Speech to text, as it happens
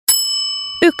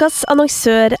Ukas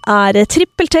annonsør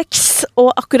TrippelTex, og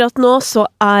akkurat nå så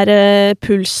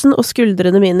pulsen og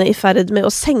skuldrene mine i ferd med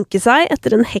å senke seg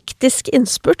etter en hektisk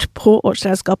innspurt på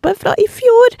årsregnskapet fra i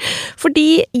fjor.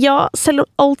 Fordi, ja, selv om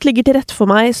alt ligger til rette for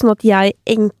meg, sånn at jeg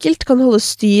enkelt kan holde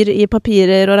styr i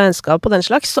papirer og regnskap og den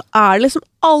slags, så det liksom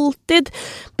alltid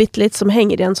bitte litt som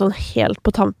henger igjen sånn helt på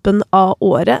tampen av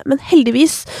året. Men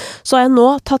heldigvis så har jeg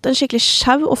nå tatt en skikkelig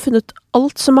sjau og funnet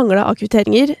alt som manglet av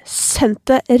kvitteringer, sendt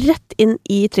det rett inn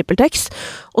i TrippelTex,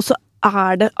 og så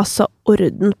det altså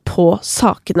orden på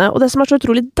sakene. Og det som så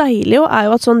utrolig deilig jo,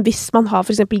 jo at sånn, hvis man har for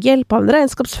eksempel hjelp av en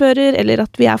regnskapsfører, eller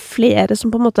at vi flere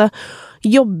som på en måte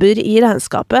jobber i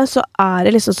regnskapet, så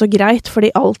det liksom så greit,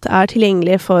 fordi alt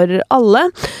tilgjengelig for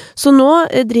alle. Så nå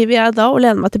driver jeg da og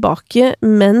lener meg tilbake,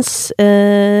 mens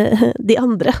de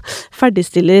andre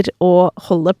ferdigstiller og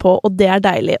holder på, og det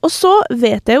deilig. Og så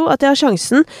vet jeg jo at jeg har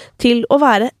sjansen til å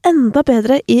være enda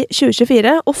bedre i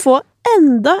 2024, og få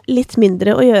enda litt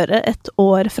mindre å gjøre et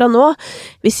år fra nå,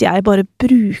 hvis jeg bare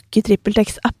bruker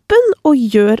TrippelTex-appen og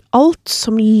gjør alt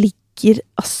som ligger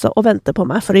altså å vente på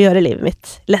meg for å gjøre livet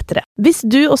mitt lettere. Hvis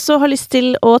du også har lyst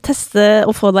til å teste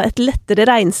og få deg et lettere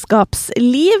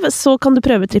regnskapsliv, så kan du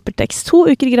prøve TrippelTex 2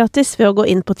 uker gratis ved å gå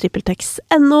inn på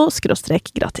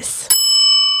trippeltex.no/gratis.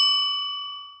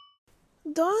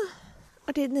 Da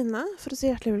tiden inne for å si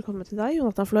hjertelig velkommen til deg,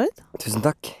 Jonathan Floyd. Tusen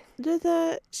takk. Du,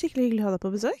 det skikkelig hyggelig å ha deg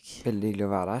på besøk. Veldig hyggelig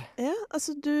å være her. Ja,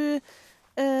 altså du,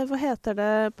 hva heter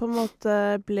det, på en måte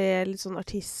ble litt sånn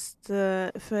artist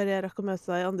før jeg rakk å møte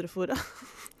deg i andre fora.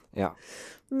 Ja.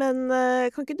 Men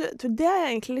kan ikke du, det jeg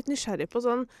egentlig litt nysgjerrig på,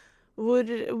 sånn,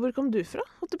 hvor kom du fra,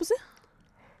 holdt jeg på å si?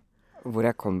 Hvor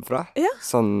jeg kom fra? Ja,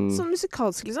 sånn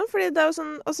musikalsk liksom, fordi det jo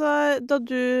sånn, altså, da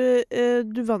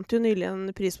du vant jo nylig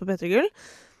en pris på P3 Gull,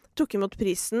 tok imot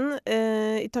prisen.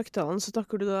 I takktalen så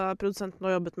takker du da produsenten og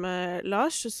har jobbet med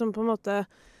Lars, som på en måte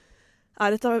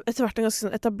etter hvert en ganske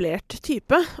sånn etablert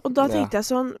type. Og da tenkte jeg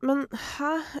sånn, men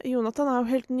Jonathan jo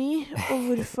helt ny, og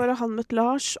hvorfor har han møtt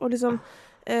Lars? Og liksom,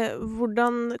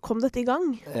 hvordan kom dette i gang?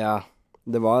 Ja,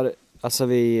 det var, altså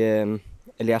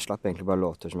eller jeg slapp egentlig bare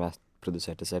låter som jeg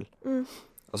produserte selv.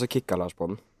 Og så kikket Lars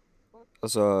på den. Og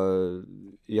så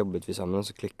jobbet vi sammen, og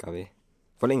så klikket vi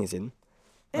for lenge siden.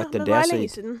 Ja, men hva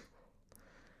lenge siden?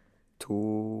 2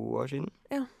 år siden,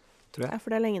 ja. Tror jeg. Ja,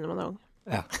 for det lenge når man ung.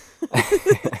 Ja.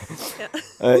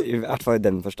 I hvert fall i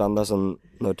den forstand, da, sånn,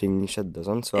 når ting skjedde og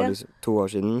sånn, så var det liksom 2 år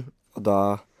siden, og det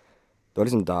var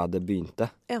liksom da det begynte.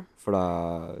 Ja. For da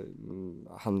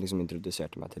han liksom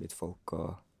introduserte meg til litt folk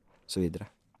og så videre.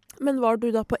 Men var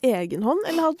du da på egen hånd,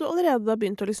 eller hadde du allerede da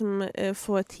begynt å liksom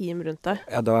få et team rundt deg?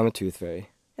 Ja, da var jeg med Tooth Fairy.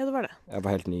 Ja, det var det. Jeg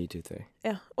var helt ny i Tooth Fairy.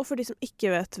 Ja, og for de som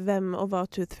ikke vet hvem og hva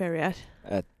Tooth Fairy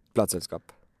Et plateselskap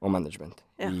og management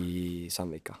i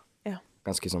Sandvika. Ja.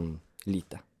 Ganske sånn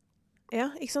lite.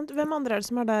 Ja, ikke sant? Hvem andre det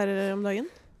som der om dagen?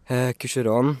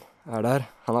 Kusheron der.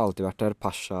 Han har alltid vært der.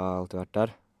 Pasha har alltid vært der.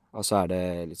 Og så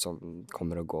det litt sånn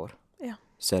kommer og går. Ja.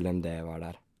 CLMD var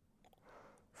der.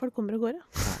 Folk kommer og går, ja.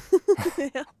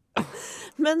 Ja.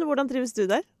 Men hvordan trives du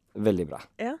der? Veldig bra.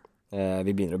 Ja. Vi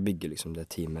begynner å bygge liksom det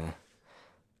teamet.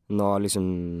 Nå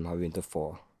liksom har vi begynt å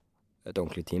få et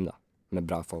ordentlig team da, med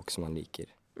bra folk som man liker,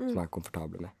 som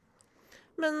komfortable med.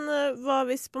 Men hva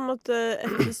hvis på en måte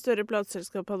et større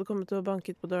plateselskap hadde kommet og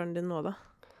banket på døren din nå da?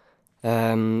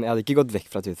 Jeg hadde ikke gått vekk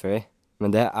fra Tooth Fairy, men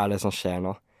det det som skjer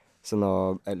nå. Så nå,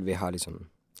 vi har liksom,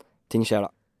 ting skjer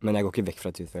da, men jeg går ikke vekk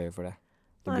fra Tooth Fairy for det.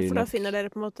 Nei, for da finner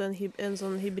dere på en måte en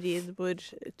sånn hybrid hvor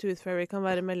Tooth Fairy kan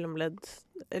være mellomledd,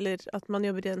 eller at man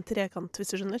jobber i en trekant,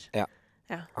 hvis du skjønner. Ja.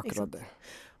 Ja, akkurat det.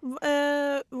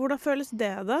 Hvordan føles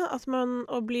det da? At man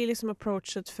blir liksom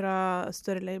approachet fra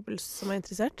større labels som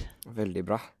interessert? Veldig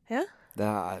bra. Ja? Det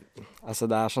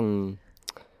altså det sånn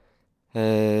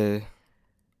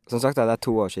som sagt, det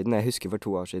 2 år siden. Jeg husker for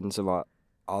 2 år siden så var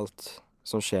alt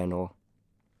som skjer nå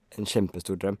en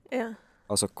kjempestor drøm. Ja.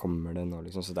 Og så kommer det nå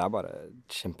liksom, så det bare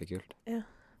kjempekult. Ja.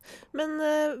 Men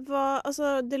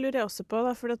altså, det lurer jeg også på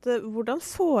da, for hvordan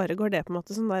foregår det på en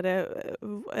måte sånn der,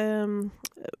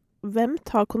 hvem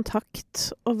tar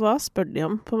kontakt, og hva spør de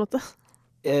om på en måte?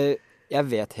 Jeg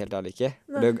vet helt ærlig ikke.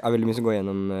 Nei. Det veldig mye som går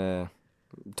gjennom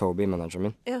Toby, manageren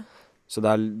min. Ja. Så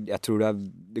jeg tror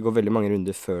det går veldig mange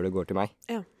runder før det går til meg.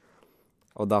 Ja.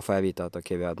 Og da får jeg vite at ok,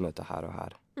 vi har et møte her og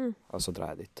her, og så drar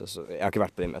jeg dit. Og så, jeg har ikke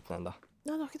vært på de møtene enda.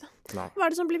 Nei, det var ikke det. Nei.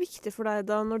 Hva det som blir viktig for deg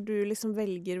da, når du liksom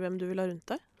velger hvem du vil ha rundt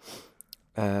deg?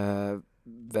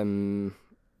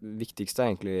 Viktigste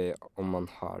egentlig om man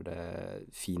har det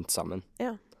fint sammen.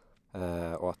 Ja.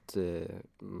 Og at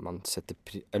man setter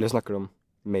eller snakker du om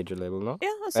major label nå?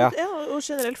 Ja, altså, ja, og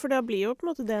generelt, for da blir jo på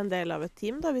en måte det en del av et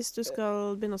team da, hvis du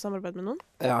skal begynne å samarbeide med noen.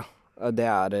 Ja, det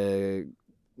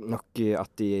nok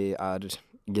at de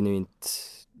genuint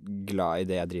glad i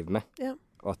det jeg driver med. Ja.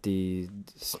 Og at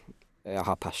jeg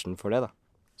har passion for det, da.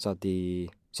 Så at de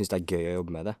synes det er gøy å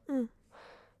jobbe med det.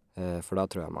 For da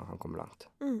tror jeg man kan komme langt.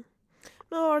 Men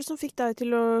hva var det som fikk deg til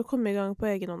å komme i gang på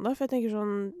egen hånd, da? For jeg tenker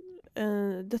sånn,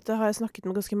 dette har jeg snakket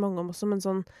med ganske mange om også, men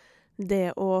sånn, det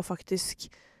å faktisk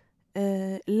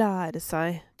lære seg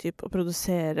typ, å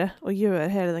produsere og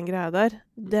gjøre hele den greia der,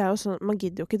 det jo sånn, man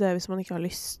gidder jo ikke det hvis man ikke har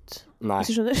lyst. Nei.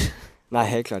 Hvis du skjønner? Nei,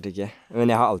 helt klart ikke. Men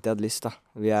jeg har alltid hatt lyst, da.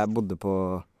 Jeg bodde på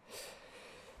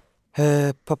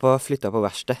pappa flyttet på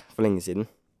verksted for lenge siden.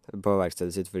 På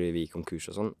verkstedet sitt fordi vi gikk konkurs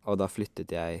og sånn. Og da flyttet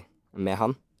jeg med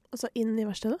han. Altså inn i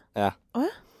verkstedet? Ja.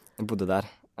 Ja. Jeg bodde der.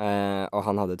 Og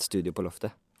han hadde et studio på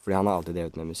loftet. Fordi han har alltid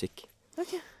drevet med musikk.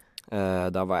 Ok.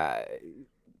 Da var jeg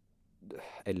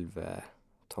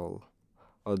 11-12.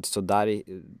 Og så der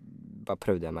bare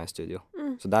prøvde jeg meg i studio.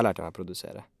 Så der lærte jeg meg å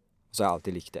produsere. Og så har jeg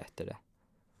alltid likt det etter det.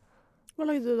 Hva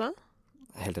lagde du da?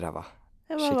 Helt ræva.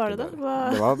 Ja, hva var det da?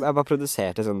 Jeg bare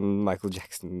produserte sånn Michael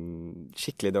Jackson,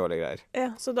 skikkelig dårlige greier.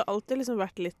 Ja, så det har alltid liksom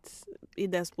vært litt i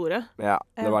det sporet? Ja,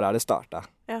 det var der det startet.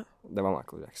 Ja. Det var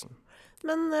Michael Jackson.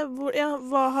 Men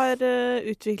hva har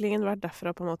utviklingen vært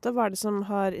derfra på en måte? Hva det som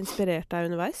har inspirert deg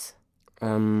underveis?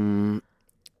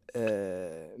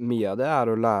 Mye av det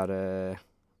å lære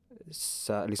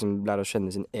å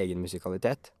skjønne sin egen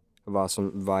musikalitet. Hva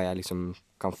jeg liksom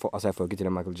kan få. Altså jeg får ikke til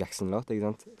en Michael Jackson-låt,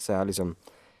 ikke sant? Så jeg har liksom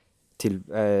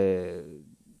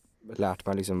lært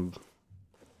meg liksom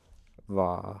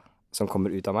hva som kommer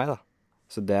ut av meg, da.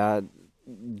 Så det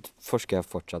forsker jeg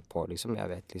fortsatt på, liksom. Jeg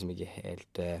vet liksom ikke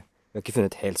helt vi har ikke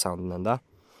funnet helt sounden enda.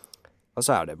 Og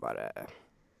så det bare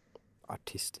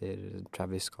artister,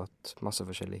 Travis Scott, masse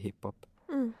forskjellig hiphop.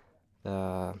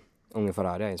 Unge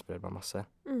Ferrari har inspirert meg masse.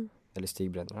 Eller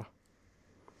Stig Brenner, da.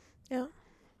 Ja.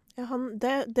 Ja,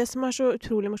 det som så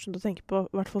utrolig morsomt å tenke på,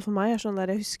 i hvert fall for meg, sånn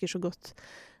der jeg husker så godt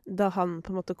da han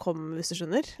på en måte kom, hvis du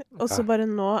skjønner. Og så bare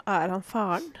nå han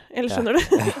faren. Eller skjønner du?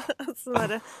 Altså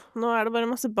nå det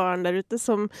bare masse barn der ute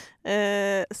som på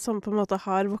en måte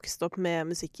har vokst opp med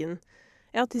musikken.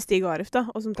 Ja, til Stig og Arif, da.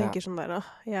 Og som tenker sånn der,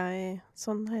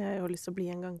 sånn har jeg jo lyst til å bli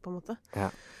en gang, på en måte.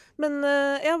 Ja. Men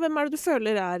hvem det du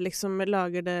føler liksom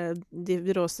lager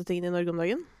de råeste tingene i Norge om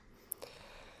dagen?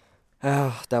 Ja,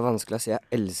 det vanskelig å si. Jeg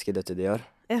elsker Døtte Dior.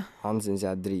 Ja. Han synes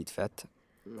jeg dritfett.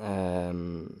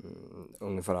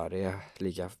 Unge Ferrari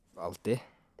liker jeg alltid.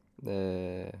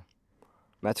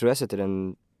 Men jeg tror jeg setter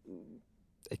en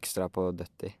ekstra på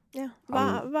Døtti. Ja.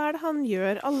 Hva det han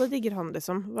gjør? Alle digger han,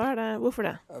 liksom. Hvorfor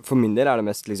det? For min del det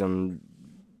mest liksom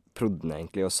prodden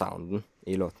egentlig, og sounden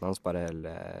i låten hans. Bare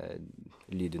hele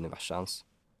lyduniverset hans.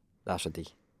 Det så digg.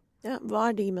 Ja,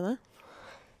 hva digg med det?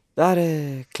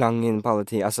 Det klangen på alle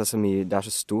ting. Altså så mye, det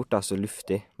så stort, så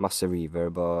luftig. Masse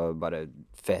reverb og bare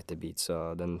fete beats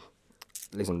og den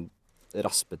liksom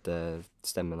raspete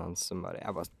stemmen hans som bare,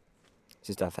 jeg bare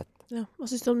synes det fett. Ja, hva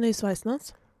synes du om nye sveisen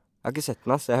hans? Jeg har ikke sett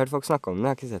den, jeg har hørt folk snakke om den,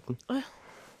 jeg har ikke sett den.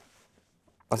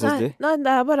 Hva synes du? Nei,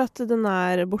 det bare at den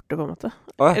borte på en måte.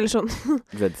 Eller sånn.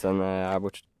 Dreadsen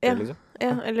borte, liksom?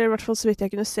 Ja, eller i hvert fall så vidt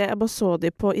jeg kunne se. Jeg bare så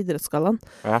de på idrettsgallaen.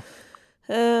 Ja.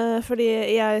 Fordi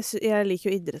jeg liker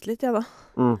jo idrett litt, da.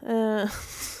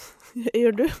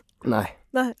 Gjør du? Nei.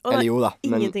 Eller jo da.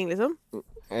 Ingenting, liksom?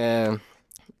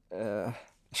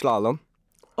 Slalom.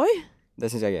 Oi! Det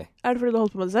synes jeg gøy. Det fordi du har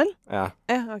holdt på med det selv? Ja.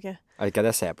 Ja, ok. Det ikke at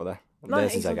jeg ser på det.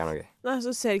 Det synes jeg ikke noe gøy. Nei, så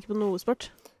du ser ikke på noe sport?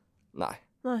 Nei.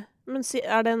 Men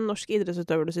det en norsk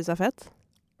idrettsutøver du synes fett?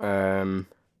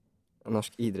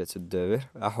 Norsk idrettsutøver?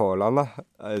 Haaland, da.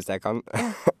 Hvis jeg kan.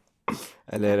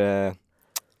 Eller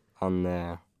han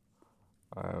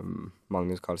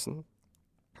Magnus Carlsen.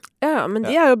 Ja, men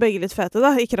de jo begge litt fete,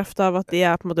 da, i kraft av at de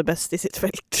på en måte best i sitt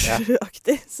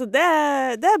felt-aktig. Så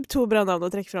det to bra navn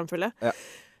å trekke fram, føler jeg. Ja.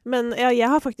 Men jeg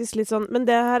har faktisk litt sånn, men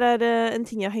det her en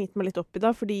ting jeg har hengt meg litt opp i da,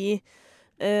 fordi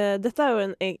dette jo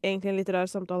egentlig en litt rar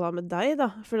samtale med deg, da.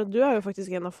 For du jo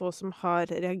faktisk en av få som har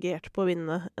reagert på å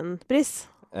vinne en pris.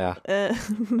 Ja.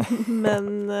 Men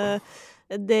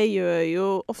det gjør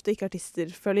jo ofte ikke artister,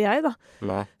 føler jeg, da.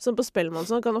 Nei. Som på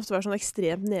Spellemannsson kan ofte være sånn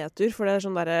ekstremt nedtur, for det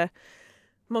sånn derre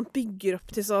man bygger opp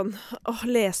til sånn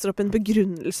leser opp en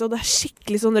begrunnelse, og det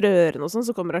skikkelig sånn rørende og sånn,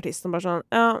 så kommer artisten og bare sånn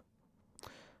ja,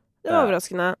 det var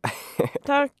overraskende.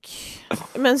 Takk.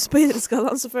 Mens på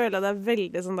idrettsgallaen så føler jeg det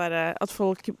veldig sånn der at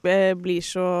folk blir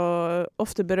så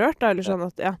ofte berørt, da, eller sånn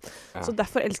at, ja. Så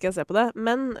derfor elsker jeg å se på det.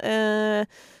 Men,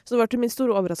 så det var til min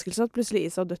store overraskelse at plutselig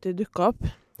Isa og Døtti dukket opp.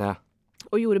 Ja.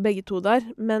 Og gjorde begge to der.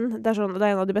 Men det sånn,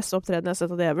 det en av de beste opptredene jeg har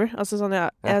sett av det ever. Altså sånn,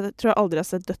 jeg tror jeg aldri har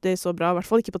sett Døtti så bra, i hvert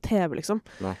fall ikke på TV, liksom.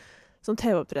 Nei. Sånn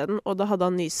TV-opptreden, og da hadde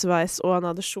han ny sveis, og han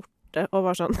hadde skjorte, hørte, og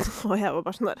var sånn, og jeg var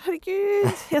bare sånn der,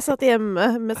 herregud, jeg satt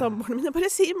hjemme med samboerne mine, bare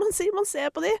Simon, se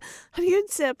på de, herregud,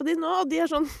 se på de nå, og de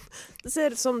sånn, det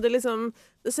ser ut som de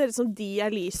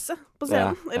lyset på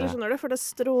scenen, eller skjønner du, for det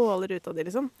stråler ut av de,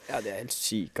 liksom. Ja, de helt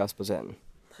sykast på scenen.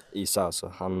 Isa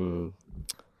også,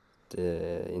 det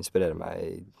inspirerer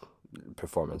meg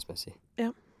performance-messig.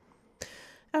 Ja.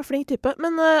 Ja, flink type.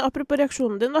 Men apropos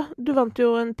reaksjonen din da, du vant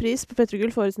jo en pris på P3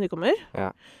 Gull for årets nykommer.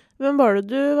 Ja. Hvem var det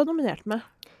du var nominert med?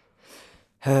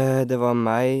 Det var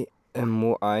meg,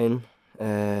 Mo Ayn,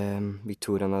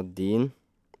 Victoria Nadine,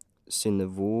 Synne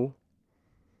Vo,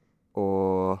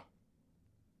 og...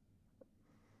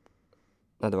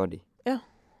 Nei, det var de. Ja,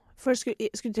 for jeg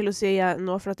skulle til å si jeg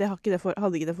nå, for at jeg hadde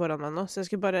ikke det foran meg nå, så jeg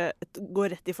skulle bare gå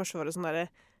rett i forsvaret sånn der,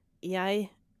 jeg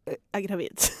er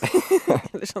gravid.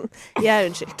 Eller sånn, jeg er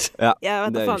unnskyldt. Ja, jeg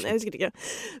vet da faen, jeg husker ikke.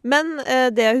 Men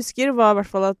det jeg husker var i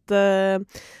hvert fall at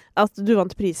du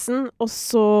vant prisen, og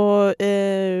så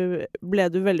ble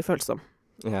du veldig følsom.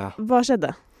 Ja. Hva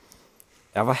skjedde?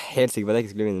 Jeg var helt sikker på at jeg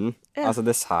ikke skulle vinne den. Ja. Altså,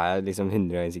 det sa jeg liksom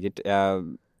 100 ganger sikkert.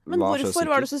 Men hvorfor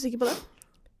var du så sikker på det?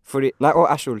 Nei, og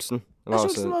Ash Olsen. Ash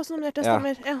Olsen var også nominert, jeg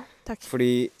stemmer. Ja, takk.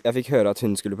 Fordi jeg fikk høre at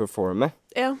hun skulle performe.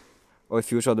 Ja. Og i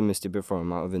fjor så hadde Misty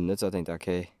performet og vunnet, så jeg tenkte, ok,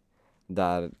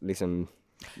 der liksom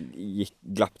gikk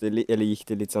det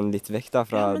litt vekk da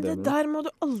fra men det der må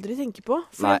du aldri tenke på,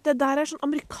 for det der sånn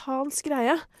amerikansk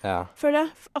greie. Ja. Føler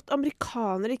jeg at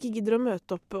amerikanere ikke gidder å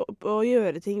møte opp og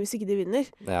gjøre ting hvis ikke de vinner.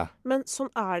 Ja. Men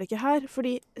sånn er det ikke her,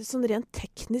 fordi sånn rent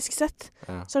teknisk sett,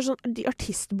 så det sånn, de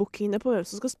artistbookingene på hvem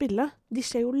som skal spille, de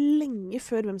skjer jo lenge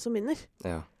før hvem som vinner.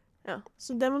 Ja.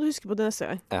 Så det må du huske på til neste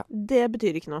gang. Ja. Det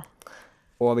betyr ikke noe.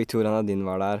 Og Victoria Nadine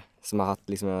var der, som har hatt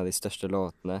liksom en av de største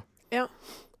låtene. Ja.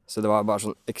 Så det var bare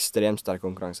sånn ekstremt sterk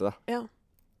konkurranse da. Ja.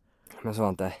 Men så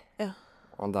vant jeg. Ja.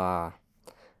 Og da,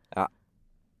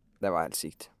 det var helt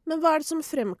sykt. Men hva er det som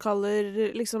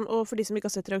fremkaller, liksom, og for de som ikke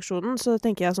har sett reaksjonen, så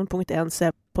tenker jeg som punkt 1, se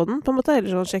på den, på en måte,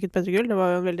 eller sånn, sjekk ut P3 Gull, det var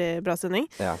jo en veldig bra sending.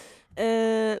 Ja.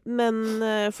 Men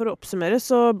for å oppsummere,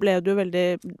 så ble du veldig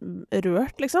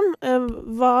rørt, liksom.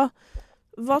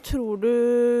 Hva tror du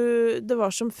det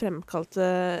var som fremkalte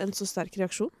en så sterk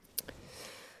reaksjon?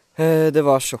 Det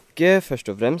var sjokket, først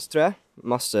og fremst, tror jeg.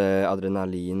 Masse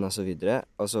adrenalin og så videre.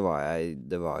 Og så jeg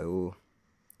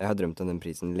har drømt om den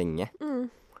prisen lenge.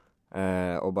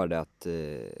 Og bare det at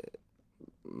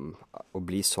å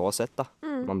bli så sett da.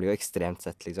 Man blir jo ekstremt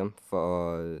sett, liksom, for å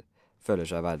føle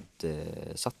seg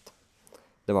verdsatt.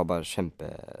 Det var bare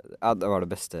det var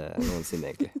det beste noensinne,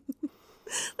 egentlig.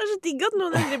 Det så digg at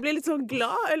noen endelig blir litt sånn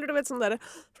glad, eller du vet sånn der,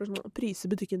 for sånn,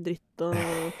 priser butikken dritt,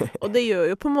 og det gjør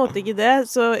jo på en måte ikke det,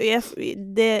 så jeg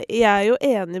er jo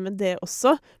enig med det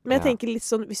også, men jeg tenker litt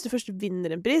sånn, hvis du først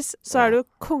vinner en pris, så er du jo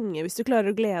konge hvis du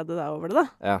klarer å glede deg over det da.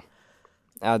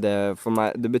 Ja, for meg,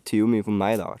 det betyr jo mye for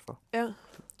meg da, i hvert fall. Ja.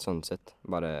 Sånn sett,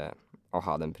 bare å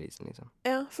ha den prisen, liksom.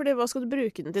 Ja, fordi hva skal du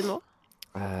bruke den til nå?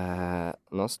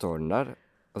 Nå står den der,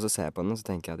 og så ser jeg på den, og så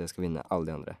tenker jeg at jeg skal vinne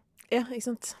alle de andre. Ja, ikke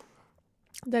sant?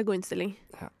 Det er god innstilling.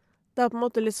 Ja. Det er på en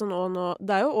måte litt sånn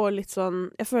det er jo også litt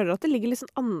sånn, jeg føler at det ligger litt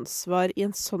sånn ansvar i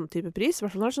en sånn type pris, i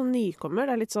hvert fall når det er sånn nykommer,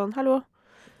 det er litt sånn, hallo,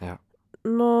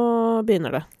 nå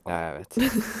begynner det. Ja, jeg vet.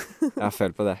 Jeg har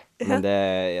følt på det, men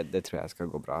det tror jeg skal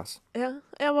gå bra, altså.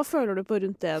 Ja, hva føler du på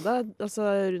rundt det da? Altså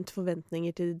rundt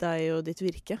forventninger til deg og ditt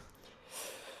virke?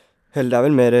 Det er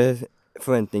vel mer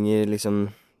forventninger liksom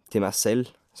til meg selv,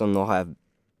 sånn nå har jeg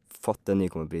fått den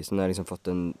nykommerprisen, jeg har liksom fått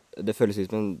det føles ut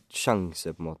som en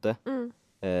sjanse på en måte.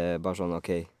 Bare sånn,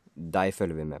 ok, deg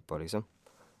følger vi med på, liksom.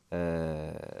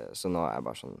 Så nå er jeg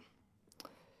bare sånn,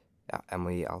 jeg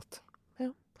må gi alt. Ja.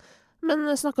 Men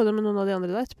snakket du med noen av de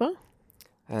andre da etterpå?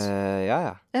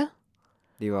 Ja. Ja.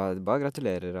 De bare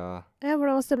gratulerer og... Ja,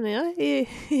 hvordan var stemningen i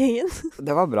gjengen?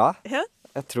 Det var bra. Ja.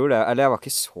 Jeg tror det, eller jeg var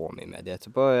ikke så mye med de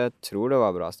etterpå, jeg tror det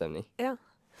var bra stemning. Ja.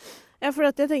 Ja, for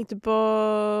at jeg tenkte på,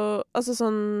 altså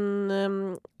sånn,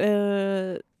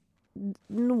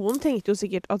 noen tenkte jo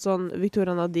sikkert at sånn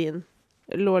Victoria Nadine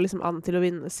lå liksom an til å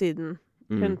vinne siden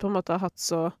hun på en måte har hatt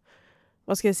så,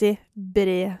 hva skal jeg si,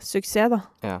 bred suksess da,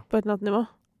 på et eller annet nivå.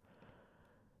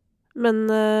 Men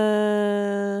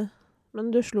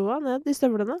du slo av ned de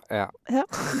støvlene. Ja.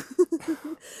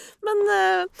 Men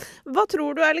hva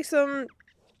tror du er liksom,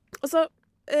 altså,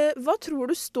 hva tror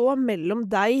du står mellom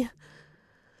deg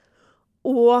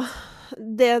og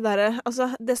det der,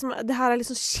 altså, det her er litt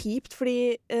sånn kjipt,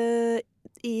 fordi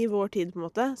i vår tid, på en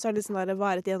måte, så er det litt sånn der,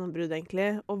 hva er et gjennombrudd,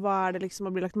 egentlig? Og hva er det liksom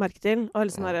å bli lagt merke til? Og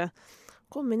litt sånn der,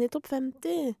 kom inn i topp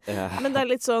 50! Men det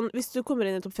er litt sånn, hvis du kommer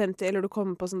inn i topp 50, eller du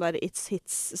kommer på sånn der It's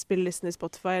Hits-spillelisten i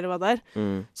Spotify, eller hva det er,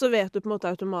 så vet du på en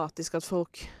måte automatisk at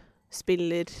folk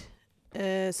spiller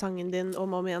sangen din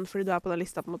om og om igjen fordi du på den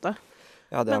lista, på en måte.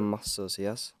 Ja, det har masse å si,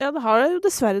 ass. Ja, det har jo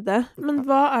dessverre det. Men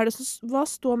hva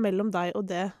står mellom deg og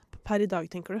det per i dag,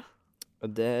 tenker du?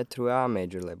 Og det tror jeg er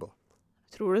major label.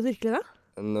 Tror du virkelig det?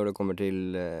 Når det kommer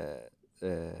til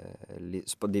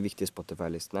de viktige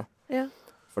Spotify-listene. Ja.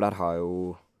 For der har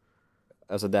jo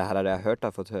Altså, det her er det jeg har hørt,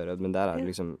 har fått høre, men der er det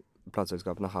liksom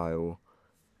plateselskapene har jo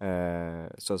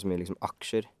så mye liksom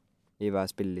aksjer i hver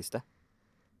spilleliste.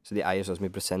 Så de eier så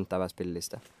mye prosent av hver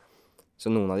spilleliste.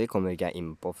 Så noen av de kommer ikke jeg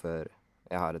inn på før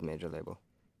jeg har et major label.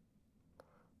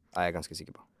 Det er jeg ganske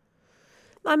sikker på.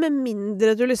 Nei, med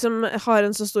mindre du liksom har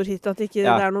en så stor hit at ikke det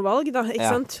er noe valg, da, ikke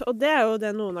sant? Og det er jo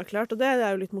det noen har klart, og det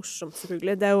er jo litt morsomt,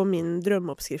 selvfølgelig. Det er jo min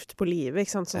drømmeoppskrift på livet,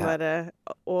 ikke sant? Sånn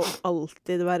å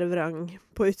alltid være vrang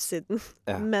på utsiden,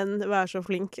 men være så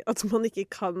flink at man ikke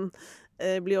kan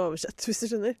bli oversett, hvis du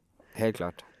skjønner. Helt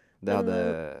klart. Det hadde...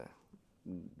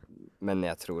 Men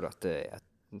jeg tror at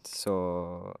så...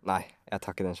 Nei, jeg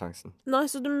tar ikke den sjansen. Nei,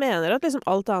 så du mener at liksom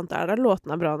alt annet er der, låten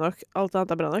er bra nok, alt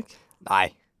annet er bra nok? Nei.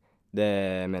 Det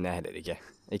mener jeg heller ikke.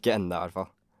 Ikke enda, i hvert fall.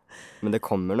 Men det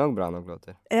kommer nok bra nok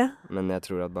låter. Ja. Men jeg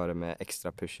tror at bare med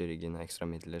ekstra push i ryggen og ekstra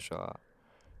midler, så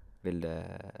vil det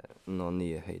nå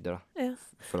nye høyder, da. Ja.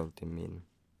 I forhold til min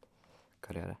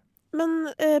karriere.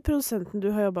 Men produsenten du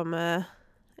har jobbet med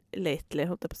lately,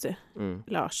 holdt jeg på å si,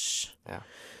 Lars,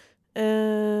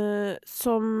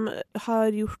 som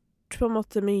har gjort på en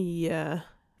måte mye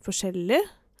forskjellig.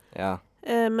 Ja.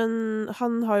 Men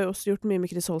han har jo også gjort mye med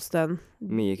Chris Holsten.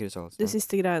 Mye Chris Holsten. De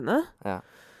siste greiene. Ja.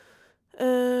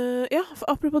 For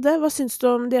apropos det, hva syns du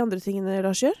om de andre tingene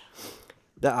Lars gjør?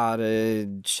 Det er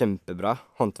kjempebra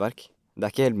håndverk. Det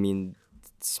er ikke helt min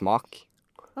smak.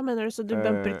 Hva mener du? Så du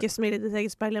bumper ikke smil i ditt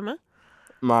eget speil hjemme?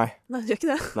 Nei. Nei, du gjør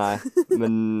ikke det? Nei,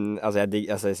 men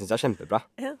jeg synes det er kjempebra.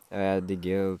 Ja. Jeg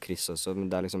digger jo Chris også, men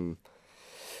det er liksom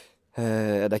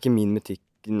det er ikke min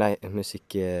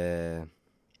musikk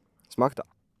smak, da.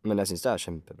 Men jeg synes det er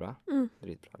kjempebra.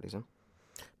 Dritbra, liksom.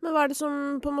 Men hva er det som,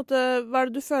 på en måte, hva er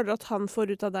det du føler at han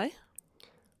får ut av deg?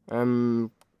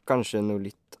 Kanskje noe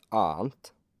litt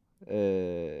annet.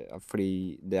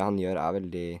 Fordi det han gjør er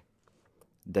veldig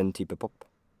den type pop.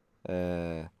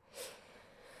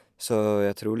 Så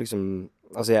jeg tror liksom...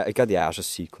 Altså, ikke at jeg er så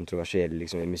sykt kontroversiell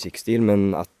liksom, i musikkstil,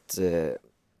 men at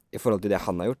i forhold til det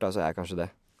han har gjort, da, så er jeg kanskje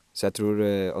det. Så jeg tror...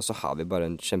 Og så har vi bare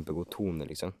en kjempegod tone,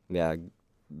 liksom. Vi er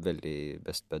veldig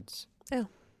best buds. Ja.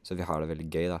 Så vi har det veldig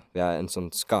gøy, da. Vi har en sånn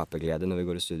skaperglede når vi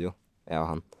går i studio, jeg og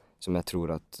han, som jeg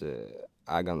tror at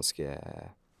er ganske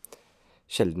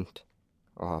sjeldent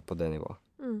å ha på det nivået.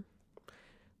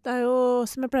 Det er jo,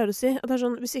 som jeg pleier å si, at det er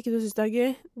sånn, hvis ikke du synes det er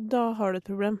gøy, da har du et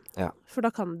problem. Ja. For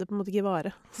da kan det på en måte ikke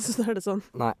vare. Så da er det sånn.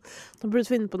 Nei. Da burde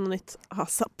du finne på noe nytt.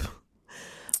 Asap.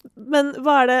 Men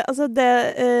hva er det, altså det,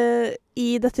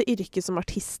 i dette yrket som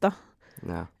artist da,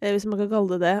 hvis man kan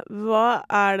kalle det det, hva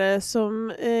er det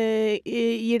som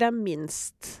gir deg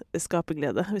minst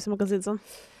skaperglede, hvis man kan si det sånn?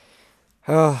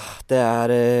 Det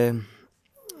er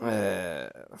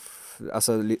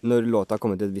altså, når låta har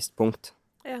kommet til et visst punkt,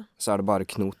 så er det bare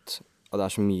knot, og det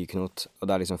er så mye knot, og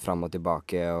det er liksom fram og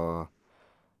tilbake, og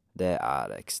det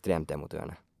er ekstremt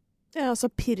demotiverende. Ja, altså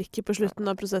pirke på slutten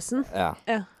av prosessen?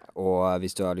 Ja. Og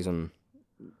hvis du har liksom,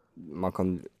 man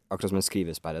kan... Akkurat som en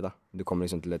skrivesperre, da. Du kommer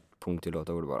liksom til et punkt i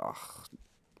låta hvor du bare,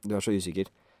 du er så usikker.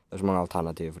 Det er så mange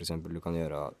alternativer, for eksempel, du kan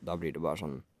gjøre, og da blir det bare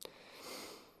sånn,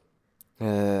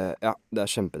 det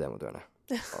er kjempedemotiverende.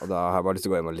 Og da har jeg bare lyst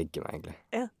til å gå hjem og ligge meg, egentlig.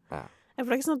 Ja. For det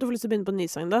er ikke sånn at du får lyst til å begynne på en ny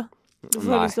sang, da? Du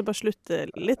får lyst til å bare slutte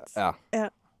litt? Ja.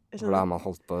 For da har man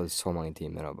holdt på så mange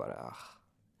timer, og bare,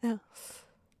 Ja.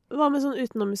 Hva med sånn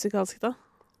utenommusikalsk, da?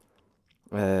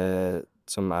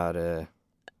 Som er...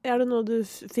 Er det noe du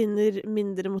finner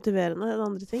mindre motiverende enn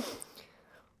andre ting?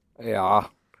 Ja,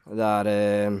 det er...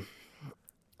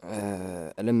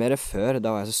 eller mer før,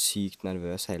 da var jeg så sykt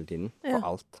nervøs hele tiden, på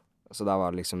alt. Så da var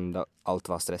det liksom,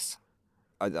 alt var stress.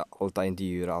 Alt av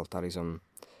intervjuer, alt av liksom,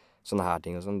 sånne her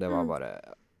ting og sånn, det var bare...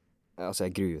 Altså,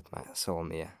 jeg gruet meg så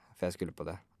mye, for jeg skulle på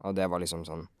det. Og det var liksom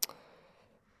sånn...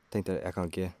 Tenkte, jeg kan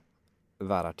ikke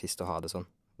være artist og ha det sånn.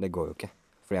 Det går jo ikke.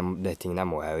 For de tingene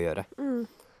må jeg jo gjøre.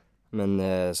 Men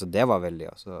så det var veldig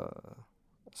også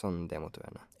sånn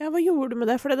demotiverende. Ja, hva gjorde du med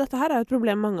det? For dette her er et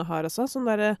problem mange har også. Sånn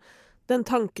der, den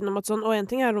tanken om at sånn, og en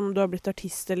ting er om du har blitt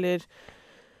artist eller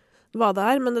hva det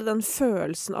er, men det er den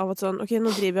følelsen av at sånn, ok,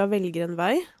 nå driver jeg og velger en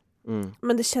vei,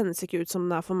 men det kjennes ikke ut som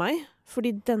den er for meg,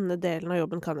 fordi denne delen av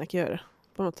jobben kan jeg ikke gjøre,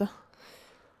 på en måte.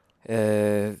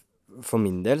 For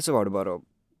min del så var det bare å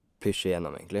pushe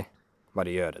gjennom, egentlig.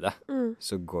 Bare gjøre det.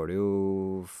 Så går det jo...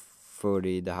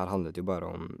 Fordi det her handlet jo bare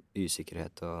om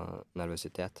usikkerhet og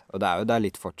nervøsitet. Og det er jo der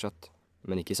litt fortsatt.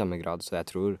 men ikke i samme grad. Så jeg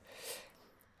tror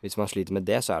hvis man sliter med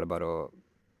det, så er det bare å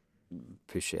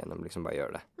pushe gjennom, liksom bare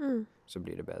gjøre det. Så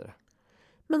blir det bedre.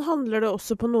 Men handler det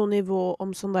også på noe nivå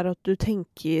om sånn der at du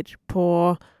tenker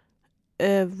på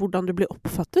hvordan du blir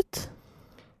oppfattet?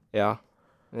 Ja,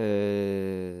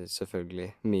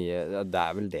 selvfølgelig. Mye. Det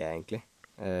er vel det, egentlig.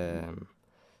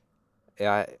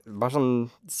 Bare sånn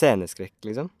sceneskrekk,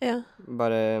 liksom. Ja.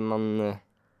 Bare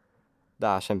det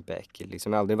er kjempeekkelt,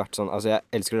 liksom. Jeg har aldri vært sånn, altså jeg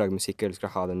elsker å lage musikk, jeg elsker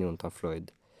å ha den Jonathan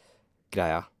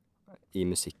Floyd-greia i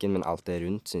musikken, men alt det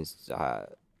rundt synes jeg har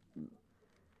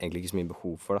egentlig ikke så mye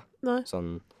behov for, da. Nei.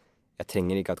 Sånn, jeg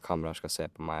trenger ikke at kameraer skal se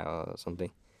på meg og sånne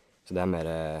ting. Så det er mer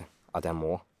at jeg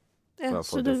må. Ja,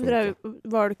 så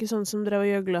var du ikke sånn som drev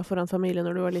og gjøgla foran familien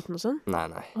når du var liten og sånn?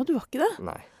 Nei. Å, du var ikke det?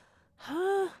 Nei. Hæ?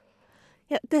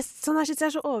 Ja, sånn her synes jeg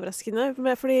er så overraskende,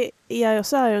 fordi jeg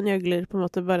også er jo en gjøgler, på en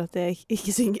måte, bare at jeg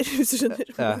ikke synger, hvis du skjønner.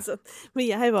 Ja. Men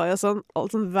jeg var jo sånn,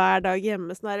 hver dag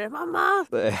hjemme, sånn der, mamma,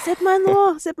 se på meg nå,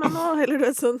 eller du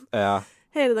vet sånn. Ja.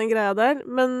 Hele den greia der.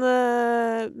 Men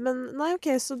nei,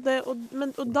 ok, så det,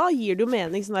 og da gir det jo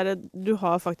mening, sånn der, du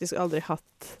har faktisk aldri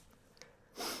hatt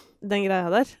den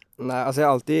greia der. Nei, altså jeg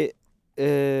har alltid,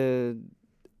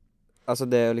 altså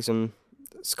det å liksom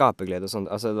skape glede og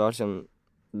sånt, altså det var liksom,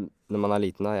 når man er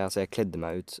liten da, jeg kledde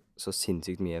meg ut så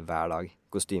sinnssykt mye hver dag,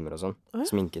 kostymer og sånn.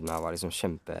 Sminket meg, var liksom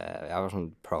jeg var sånn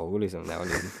pro, liksom, da jeg var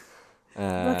liten.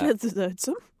 Hva kledde du deg ut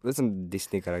som? Det er sånn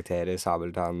Disney-karakterer,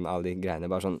 Sabeltann, alle de greiene,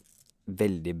 bare sånn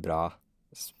veldig bra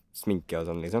sminke og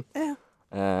sånn, liksom. Ja.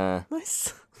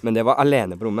 Nice. Men det var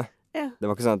alene på rommet. Ja. Det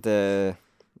var ikke sånn at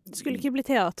du skulle ikke bli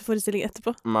teaterforestilling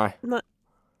etterpå? Nei. Nei.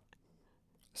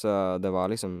 Så det var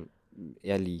liksom,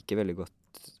 jeg liker veldig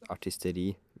godt artisteri,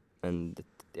 men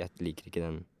jeg liker ikke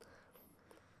den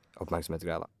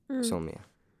oppmerksomhetsgreia da, så mye.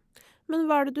 Men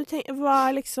hva er det du tenker, hva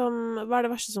er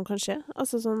det verste som kan skje?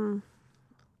 Altså sånn,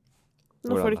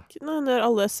 når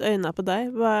alles øyne er på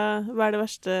deg, hva er det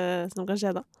verste som kan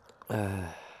skje da?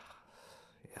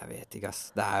 Jeg vet ikke, ass.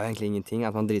 Det er jo egentlig ingenting,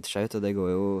 at man driter seg ut, og det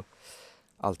går jo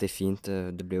alltid fint,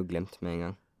 det blir jo glemt med en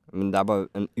gang. Men det er bare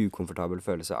en ukomfortabel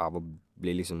følelse av å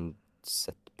bli liksom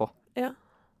sett på. Ja.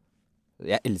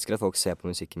 Jeg elsker at folk ser på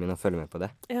musikken min og følger med på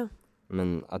det. Ja.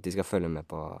 Men at de skal følge med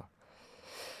på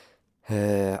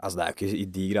altså det er jo ikke i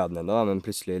de gradene enda, men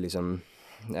plutselig liksom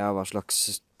hva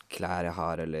slags klær jeg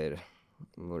har, eller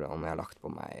om jeg har lagt på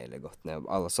meg, eller gått ned,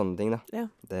 alle sånne ting da. Ja.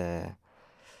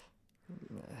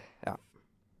 Ja.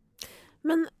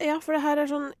 Men ja, for det her er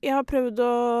sånn, jeg har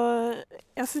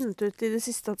funnet ut i det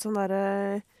siste at sånn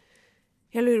der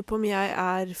jeg lurer på om jeg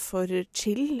er for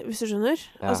chill, hvis du skjønner.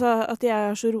 Ja. Altså at jeg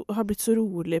har blitt så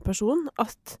rolig person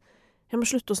at jeg må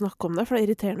slutte å snakke om det, for det er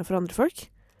irriterende for andre folk.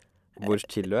 Hvor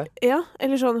chill du er? Ja,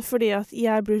 eller sånn fordi at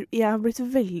jeg har blitt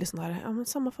veldig sånn der, ja, men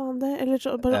samme faen det, eller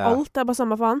så, bare alt er bare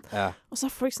samme faen. Ja. Og så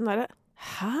er folk sånn der,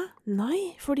 hæ? Nei,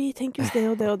 fordi tenk hvis det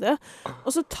og det og det.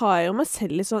 Og så tar jeg jo meg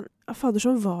selv litt sånn, fader,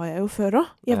 sånn var jeg jo før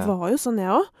også. Jeg var jo sånn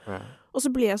jeg også. Ja. Og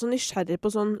så blir jeg så nysgjerrig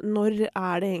på sånn, når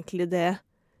er det egentlig det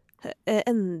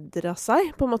endret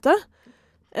seg, på en måte.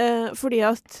 Fordi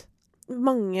at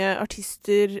mange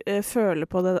artister føler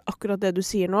på det, akkurat det du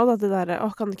sier nå, da, det der,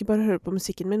 kan de ikke bare høre på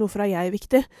musikken min, hvorfor er jeg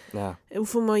viktig? Ja.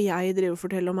 Hvorfor må jeg drive og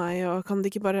fortelle om meg, og kan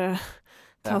de ikke bare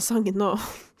ta sangen og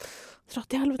dra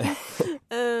til helvete?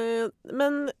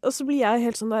 Men, og så blir jeg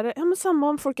helt sånn der, ja, men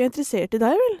samme om folk er interessert i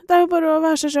deg, vel? Det er jo bare å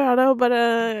være seg selv og bare...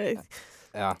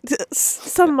 Ja.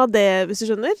 Samme det, hvis du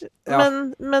skjønner. Ja.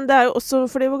 Men det er jo også,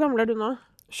 fordi hvor gammel er du nå?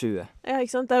 20. Ja,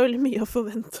 ikke sant? Det er veldig mye å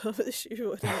forvente av 20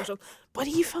 år. Sånn,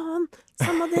 bare gi faen!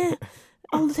 Samme det!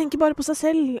 Alle tenker bare på seg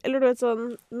selv, eller du vet sånn.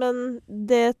 Men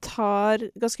det tar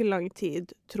ganske lang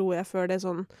tid, tror jeg, før det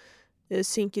sånn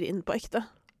synker inn på ekte.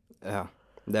 Ja,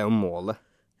 det er jo målet.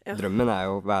 Ja. Drømmen er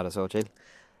jo å være så chill.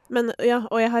 Men ja,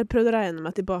 og jeg har prøvd å regne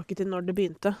meg tilbake til når det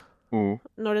begynte.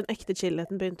 Når den ekte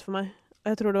chillheten begynte for meg.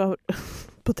 Jeg tror det var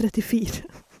på 34.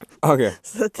 Okay.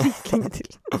 Så det er dritlenge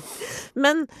til.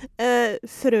 Men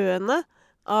frøene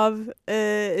av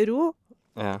ro,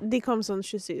 de kom sånn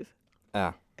 27.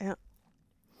 Ja. Ja,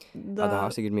 det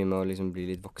har sikkert mye med å liksom bli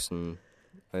litt voksen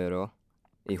å gjøre også,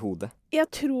 i hodet. Jeg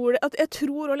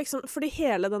tror liksom, fordi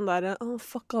hele den der,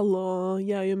 fuck alle, og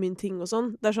jeg gjør min ting og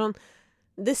sånn, det er sånn,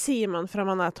 det sier man fra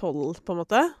man er 12, på en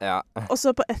måte. Ja. Og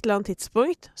så på et eller annet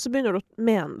tidspunkt, så begynner du å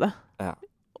mene det. Ja.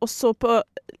 Og så på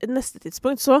neste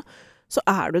tidspunkt, så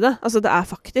er du det. Altså, det er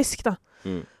faktisk, da.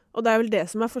 Og det er vel det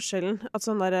som er forskjellen. At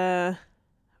sånn der,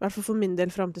 i hvert fall for min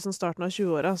del frem til sånn starten av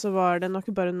 20-åra, så var det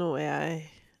nok bare noe jeg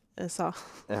sa.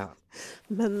 Ja.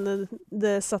 Men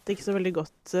det satt ikke så veldig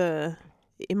godt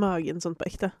i magen sånn på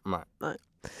ekte. Nei.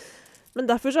 Men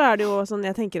derfor så er det jo sånn,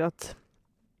 jeg tenker at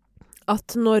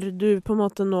at når du på en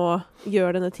måte nå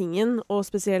gjør denne tingen, og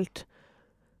spesielt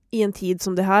i en tid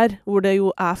som det her, hvor det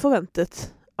jo er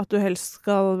forventet at du helst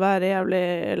skal være jævlig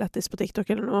lættis på TikTok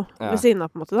eller noe, ved siden av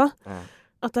på en måte da,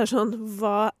 at det er sånn,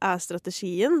 hva er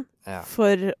strategien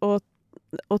for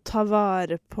å ta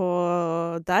vare på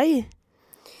deg?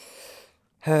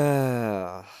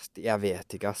 Jeg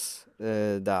vet ikke, ass.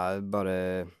 Det er bare...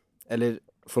 Eller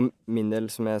for min del,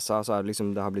 som jeg sa, så er det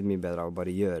liksom, det har blitt mye bedre av å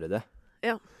bare gjøre det.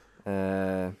 Ja.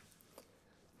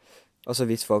 Altså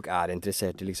hvis folk er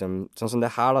interessert i liksom, sånn som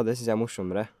det her da, det synes jeg er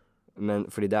morsommere. Men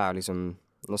fordi det er liksom,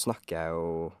 nå snakker jeg jo,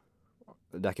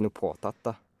 det er ikke noe påtatt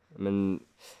da. Men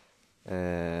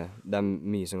det er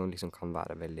mye som liksom kan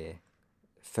være veldig,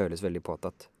 føles veldig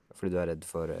påtatt. Fordi du er redd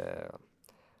for å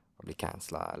bli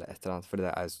cancela eller et eller annet. Fordi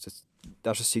det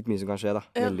er så sykt mye som kan skje da,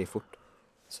 veldig fort.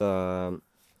 Så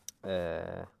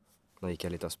nå gikk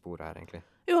jeg litt av sporet her egentlig.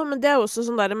 Jo, men det er også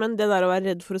sånn der, men det der å være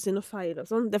redd for å si noe feil og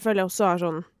sånn, det føler jeg også er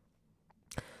sånn,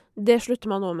 det slutter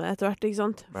man nå med etter hvert, ikke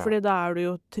sant? Fordi da er du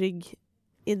jo trygg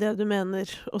i det du mener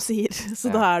og sier.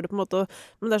 Så da er det på en måte,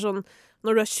 men det er sånn,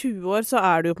 når du er 20 år, så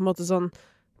er du jo på en måte sånn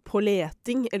på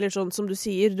leting, eller sånn som du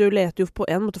sier, du leter jo på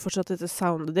en måte fortsatt etter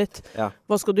soundet ditt. Ja.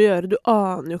 Hva skal du gjøre? Du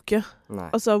aner jo ikke. Nei.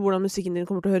 Altså, hvordan musikken din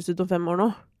kommer til å høres ut om 5 år nå.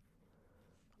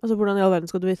 Altså, hvordan i all verden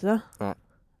skal du vite det? Nei,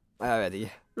 jeg vet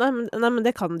ikke. Nei, men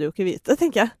det kan du jo ikke vite,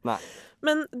 tenker jeg. Nei.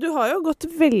 Men du har jo gått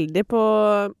veldig på...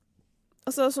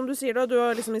 Altså, som du sier da, du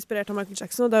har liksom inspirert av Michael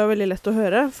Jackson, og det er jo veldig lett å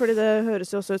høre, fordi det høres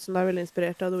jo også ut som det er veldig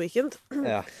inspirert av The Weeknd.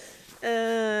 Ja.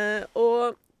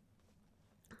 Og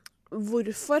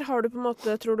hvorfor har du på en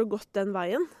måte, tror du, gått den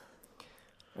veien?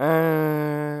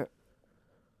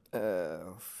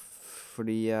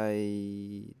 Fordi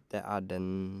det er den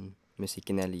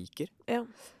musikken jeg liker. Ja.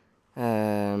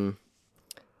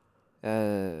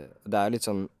 Det er litt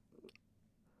sånn,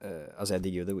 altså jeg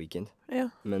digger jo The Weeknd,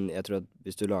 men jeg tror at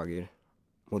hvis du lager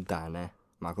moderne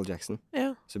Michael Jackson,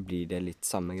 så blir det litt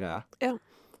samme greia. Ja.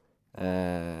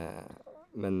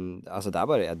 Men altså det er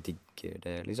bare, jeg digger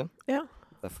det liksom. Ja.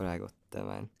 Derfor har jeg gått den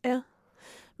veien. Ja.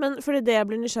 Men fordi det jeg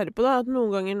blir nysgjerrig på da, at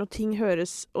noen ganger når ting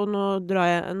høres, og nå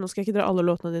skal jeg ikke dra alle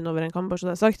låtene dine over en kamp, bare så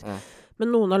det er sagt,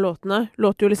 men noen av låtene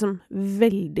låter jo liksom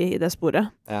veldig i det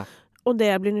sporet. Ja. Og det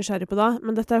jeg blir nysgjerrig på da,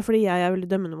 men dette er fordi jeg er veldig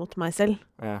dømmende mot meg selv.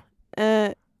 Ja.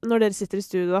 Når dere sitter i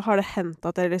studio, da, har det hendt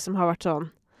at dere liksom har vært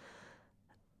sånn,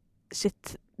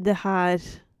 shit, det her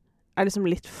er liksom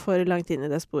litt for langt inn i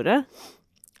det sporet?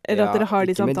 Eller at dere har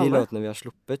de samtalene? Ikke med de låtene vi har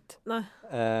sluppet. Nei.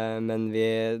 Men men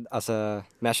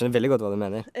jeg skjønner veldig godt hva du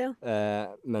mener. Ja.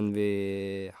 Men vi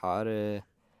har,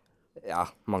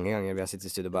 mange ganger vi har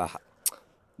sittet i studio og bare,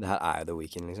 det her er jo The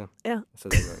Weeknd, liksom. Ja. Så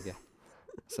det går ikke.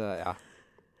 Så, ja.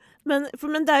 Men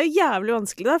det er jo jævlig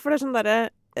vanskelig da, for det er sånn der,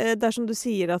 det er som du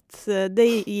sier at det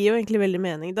gir jo egentlig veldig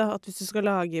mening da, at hvis du skal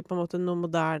lage på en måte noe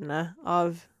moderne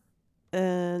av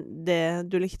det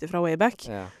du likte fra Wayback,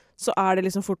 så er det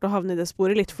liksom fort å havne i det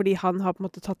sporet litt, fordi han har på en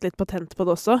måte tatt litt patent på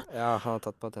det også. Ja, han har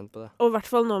tatt patent på det. Og i hvert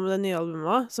fall nå med det nye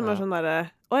albumet, som er sånn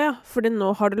der, fordi nå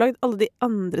har du lagd alle de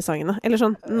andre sangene, eller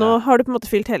sånn, nå har du på en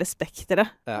måte fylt hele spekteret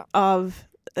av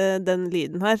den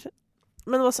lyden her.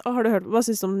 Men har du hørt, hva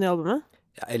synes du om det nye albumet?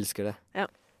 Jeg elsker det. Ja.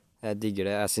 Jeg digger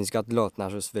det. Jeg synes ikke at låtene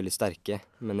er så veldig sterke,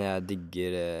 men jeg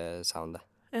digger soundet.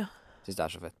 Ja. Jeg synes det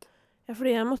er så fett. Ja,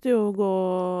 fordi jeg måtte jo gå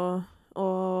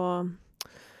og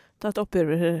ta et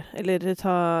oppgjør, eller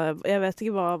jeg vet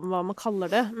ikke hva man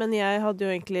kaller det, men jeg hadde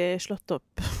jo egentlig slått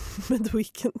opp med The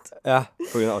Weeknd. Ja,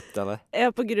 på grunn av 80-tallet. Ja,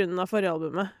 på grunn av forrige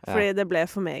albumet, fordi det ble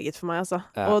for meget for meg, altså.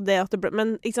 Ja. Og det at det ble,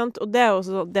 men, ikke sant, og det er jo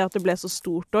også det at det ble så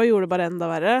stort da, gjorde det bare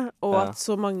enda verre, og at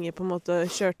så mange på en måte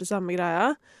kjørte samme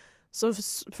greia, så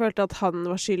følte jeg at han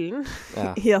var skylden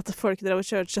i at folk drev og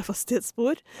kjørte seg fast i et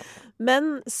spor.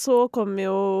 Men så kom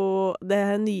jo det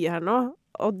nye her nå,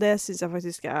 og det synes jeg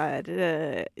faktisk er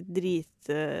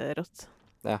dritrått.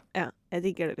 Ja. Ja, jeg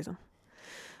digger det liksom.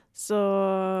 Så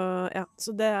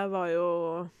det var jo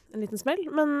en liten smell,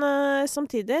 men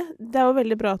samtidig, det er jo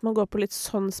veldig bra at man går på litt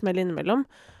sånn smell innimellom,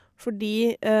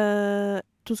 fordi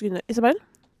 2 sekunder. Isabel,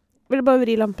 vil du bare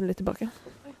vri lampen litt tilbake?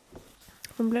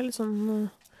 Den ble litt sånn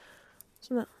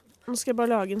ja. Nå skal jeg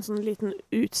bare lage en sånn liten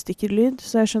utstikkerlyd,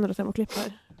 så jeg skjønner at jeg må klippe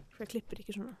her. For jeg klipper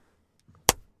ikke, skjønner du.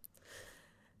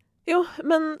 Jo,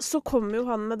 men så kommer jo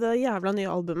han med det jævla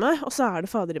nye albumet, og så er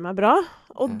det fader i meg bra,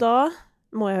 og da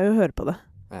må jeg jo høre på det.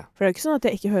 Ja. For det er jo ikke sånn at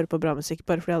jeg ikke hører på bra musikk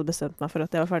bare fordi jeg hadde bestemt meg for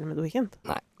at jeg var ferdig med The Weeknd.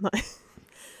 Nei.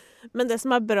 Men det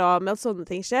som er bra med at sånne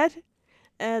ting skjer,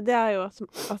 det er jo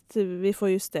at vi får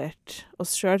justert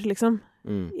oss selv, liksom.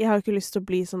 Jeg har jo ikke lyst til å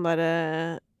bli sånn der...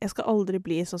 Jeg skal aldri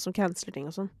bli sånn som canceler ting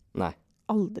og sånn. Nei.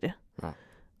 Aldri. Nei.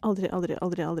 Aldri.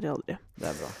 Det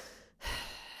er bra.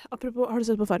 Apropos, har du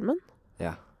sett på Farmen?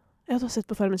 Ja. Ja, du har sett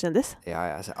på Farmen kjendis? Ja,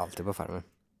 jeg ser alltid på Farmen.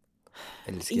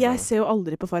 Jeg ser jo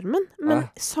aldri på Farmen, men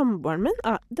samboeren min,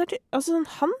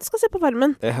 han skal se på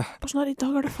Farmen. Ja. Bare sånn her, i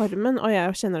dag er det Farmen, og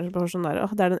jeg kjenner det bare sånn der,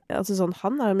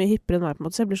 han er jo mye hyppere enn meg på en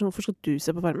måte, så jeg blir sånn, hvorfor skal du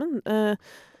se på Farmen?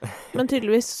 Men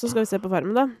tydeligvis så skal vi se på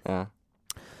Farmen da. Ja.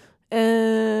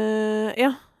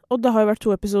 Ja, og det har jo vært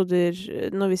 2 episoder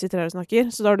når vi sitter her og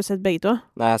snakker, så da har du sett begge 2?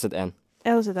 Nei, jeg har sett 1.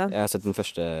 Jeg har sett 1. Jeg har sett den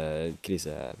første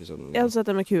kriseepisoden. Jeg har sett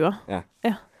den med kua. Ja.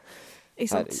 Ikke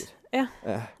sant? Herregud. Ja,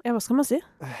 hva skal man si?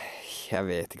 Jeg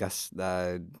vet ikke, ass. Det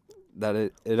er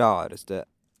det rareste,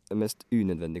 det mest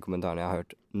unødvendige kommentaren jeg har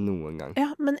hørt noen gang. Ja,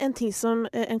 men en ting som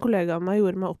en kollega av meg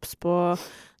gjorde meg opps på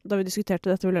da vi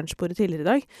diskuterte dette ved lunsjbordet tidligere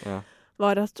i dag,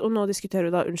 var at, og nå diskuterer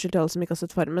vi da, unnskyld til alle som ikke har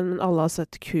sett Farmen, men alle har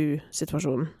sett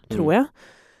Q-situasjonen, tror jeg.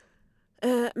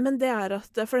 Men det er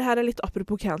at, for det her er litt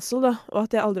apropos cancel da, og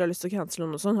at jeg aldri har lyst til å cancele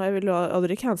noe sånt, og jeg vil jo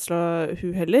aldri cancele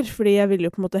hun heller, fordi jeg vil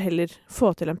jo på en måte heller få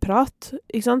til en prat,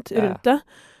 ikke sant, rundt det.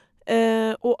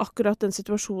 Og akkurat den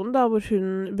situasjonen da, hvor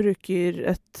hun bruker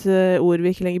et ord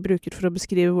vi ikke lenger bruker for å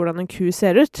beskrive hvordan en ku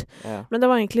ser ut, men det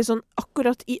var egentlig sånn,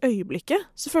 akkurat i øyeblikket,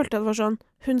 så følte jeg det var sånn,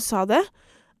 hun sa det,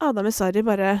 Adam Esari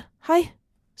bare, hei,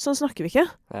 sånn snakker vi ikke.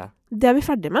 Det er vi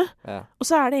ferdig med. Og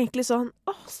så er det egentlig sånn,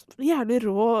 jævlig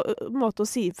rå måte å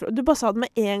si ifra. Du bare sa det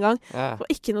med en gang. Det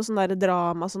var ikke noe sånn der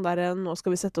drama, sånn der, nå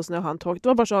skal vi sette oss ned og ha en talk.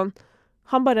 Det var bare sånn,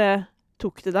 han bare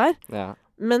tok det der.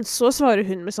 Men så svarer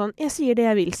hun med sånn, jeg sier det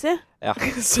jeg vil si.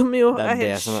 Som jo er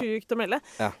helt sykt å melde.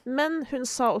 Men hun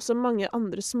sa også mange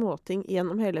andre småting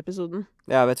gjennom hele episoden.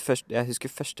 Jeg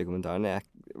husker første kommentaren,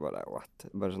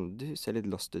 bare sånn, du ser litt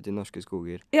lost ut i norske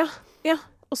skoger. Ja,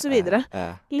 og så videre.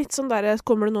 Litt sånn der,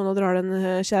 kommer det noen og drar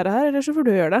den kjære her, eller så får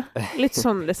du gjøre det. Litt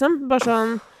sånn liksom, bare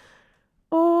sånn,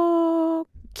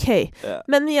 ok.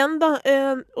 Men igjen da,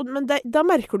 men da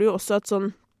merker du jo også at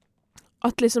sånn,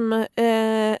 at liksom,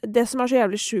 det som er så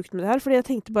jævlig sykt med det her, fordi jeg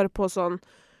tenkte bare på sånn,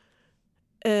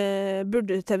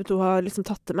 burde TV 2 ha liksom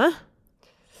tatt det med?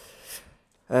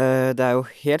 Det er jo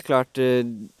helt klart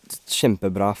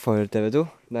kjempebra for TV 2.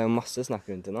 Det er jo masse snakk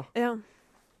rundt det nå.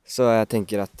 Så jeg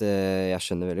tenker at jeg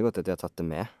skjønner veldig godt at jeg har tatt det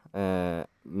med.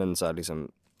 Men så er det liksom,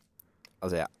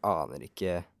 altså jeg aner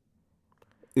ikke,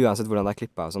 uansett hvordan det er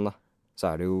klippet og sånn da,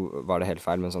 så er det jo, var det helt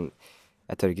feil, men sånn,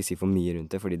 jeg tør ikke si for mye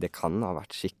rundt det, fordi det kan ha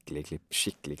vært skikkelig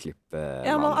klipp.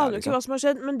 Ja, man aner jo ikke hva som har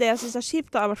skjedd, men det jeg synes er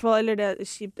kjipt da, i hvert fall, eller det er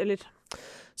kjipt, eller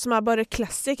som er bare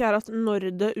classic, er at når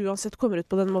det uansett kommer ut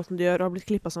på den måten du gjør, og har blitt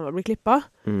klippet som det har blitt klippet,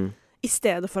 i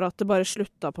stedet for at det bare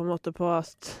slutta på en måte på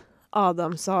at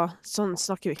Adam sa, sånn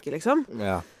snakker vi ikke, liksom.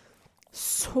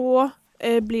 Så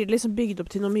blir det liksom bygd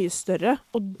opp til noe mye større,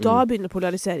 og da begynner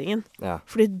polariseringen.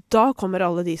 Fordi da kommer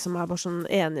alle de som er bare sånn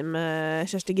enige med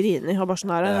Kjersti Grini, og bare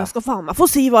sånn her, jeg skal faen meg få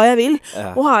si hva jeg vil,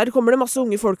 og her kommer det masse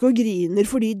unge folk og griner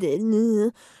fordi det...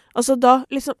 Altså da,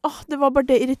 liksom, det var bare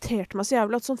det irriterte meg så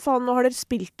jævlig, at sånn, faen, nå har dere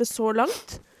spilt det så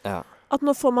langt, at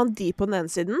nå får man de på den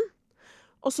ene siden,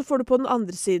 og så får du på den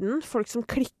andre siden folk som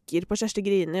klikker på Kjersti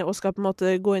Grini og skal på en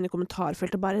måte gå inn i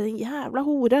kommentarfeltet og bare, den jævla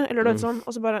hore, eller noe sånn,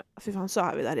 og så bare, fy faen, så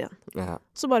er vi der igjen.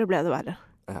 Så bare ble det verre.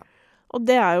 Og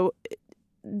det er jo,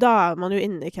 da er man jo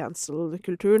inne i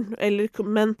cancel-kulturen,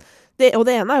 men og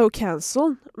det ene er jo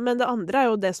cancel, men det andre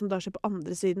er jo det som da skjer på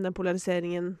andre siden, den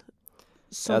polariseringen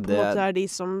som på en måte er de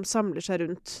som samler seg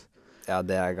rundt. Ja,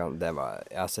 jeg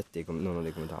har sett noen av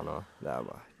de kommentarene, det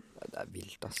er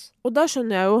vilt, ass. Og da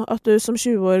skjønner jeg jo at du som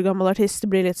 20 år gammel artist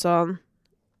blir litt sånn,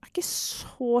 er ikke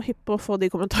så hypp på å få de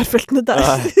kommentarfeltene der.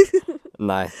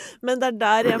 Nei. Men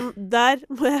der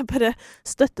må jeg bare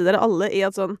støtte dere alle i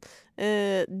at sånn,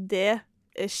 det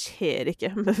skjer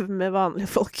ikke med vanlige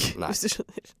folk, hvis du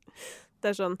skjønner. Det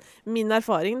er sånn, min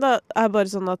erfaring da er bare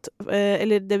sånn at,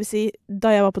 eller det vil si, da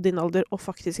jeg var på din alder og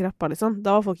faktisk rappa liksom,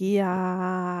 da var folk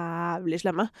jævlig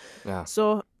slemme. Så,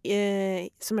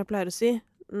 som jeg pleier å si,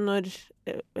 når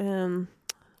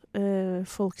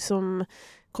folk som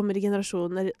kommer i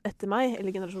generasjoner etter meg,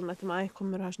 eller generasjonen etter meg,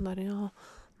 kommer og er sånn der,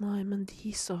 nei, men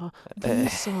de sa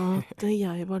at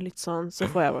jeg var litt sånn, så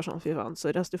får jeg bare sånn, fy faen,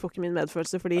 sorry, du får ikke min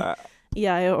medfølelse, fordi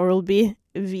jeg og Oral B,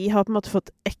 vi har på en måte fått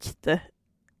ekte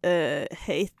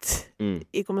hate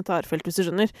i kommentarfelt, hvis du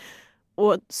skjønner,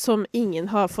 og som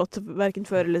ingen har fått hverken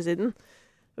før eller siden,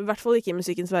 i hvert fall ikke i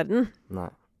musikkens verden.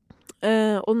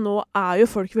 Og nå er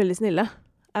jo folk veldig snille,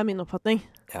 er min oppfatning.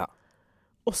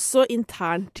 Også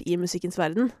internt i musikkens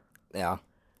verden.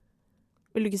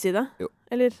 Vil du ikke si det? Jo.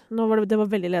 Eller, det var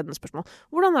veldig ledende spørsmål.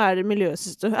 Hvordan er miljøet,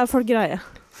 synes du? Er folk greie?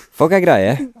 Folk er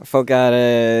greie. Folk er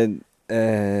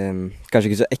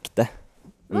kanskje ikke så ekte.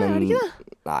 Nei, er det ikke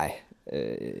det? Nei.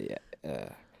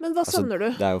 Men hva savner du?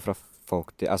 Det er jo fra folk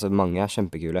til, altså mange er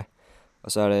kjempekule,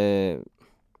 og så er det,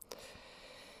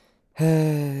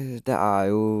 Det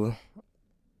jo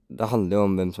Det handler jo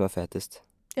om hvem som fetest.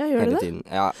 Ja, gjør hele det tiden.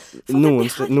 Ja,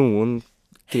 For noen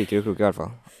kriker og kroker i hvert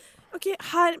fall. Ok,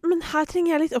 men her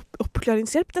trenger jeg litt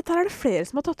oppklaringshjelp. Dette her det flere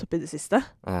som har tatt opp i det siste.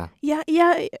 Ja.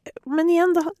 Men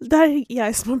igjen, da. Det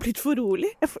jeg som har blitt for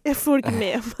rolig. Jeg får det ikke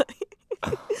med meg.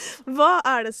 Hva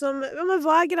det som Men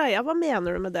hva greia? Hva mener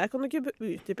du med det? Kan du ikke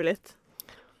utdype litt?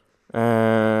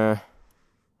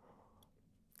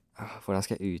 Hvordan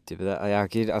skal jeg utdype det? Jeg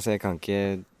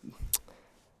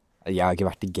har ikke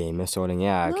vært i gamet så lenge.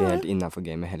 Jeg jo ikke helt innenfor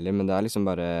gamet heller, men det liksom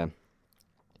bare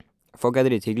folk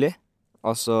drithyggelige,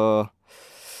 og så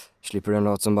slipper du en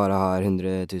låt som bare har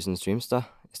 100 000 streams, da,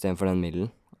 istedenfor den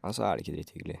middelen, og så det ikke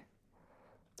drithyggelig.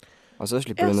 Og så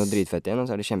slipper du noe dritfett igjen, og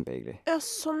så det kjempehyggelig. Ja.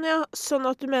 Sånn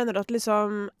at du mener at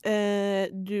liksom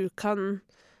du kan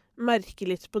merke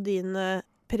litt på dine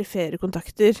perifere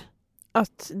kontakter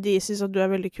at de synes at du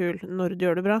veldig kul når du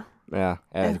gjør det bra. Ja,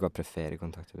 jeg vet ikke hva perifere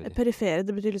kontakter betyr. Perifere,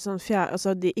 det betyr litt sånn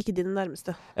altså ikke dine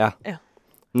nærmeste. Ja.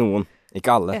 Noen.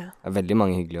 Ikke alle. Ja. Det veldig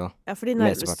mange hyggelige også. Ja, for de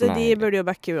nærmeste, de burde jo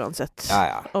backe uansett.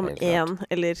 Ja, om 1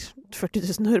 eller 40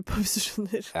 000 hører på, hvis du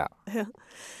skjønner.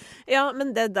 Ja,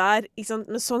 men det der, ikke sant?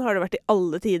 Men sånn har det vært i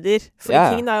alle tider. For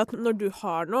tingen jo at når du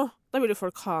har noe, da vil jo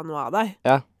folk ha noe av deg.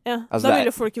 Ja. Altså, da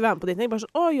vil jo folk være med på ditt ting. Bare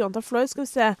sånn, Jonathan Floyd, skal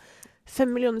vi se.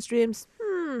 5 millioner streams.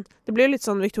 Det blir jo litt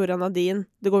sånn Victoria Nadine.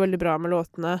 Det går veldig bra med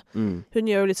låtene. Hun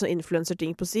gjør jo litt sånn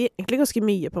influencer-ting på si. Egentlig ganske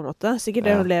mye, på en måte. Sikkert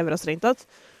det hun lever av strengt tatt.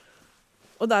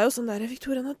 Og det jo sånn der,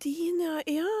 Victoria Nadine,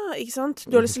 ja, ikke sant?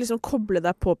 Du har lyst til å liksom koble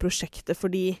deg på prosjektet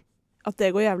fordi at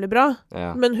det går jævlig bra.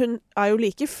 Ja. Men hun jo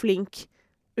like flink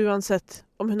uansett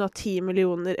om hun har 10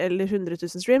 millioner eller 100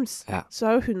 000 streams. Ja. Så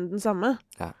jo hun den samme.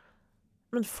 Ja.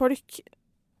 Men folk,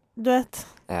 du vet.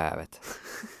 Ja, jeg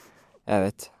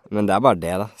vet. Men det bare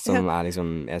det, da, som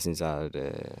liksom, jeg synes at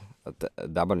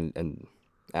det bare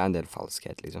en del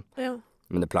falskhet, liksom. Ja.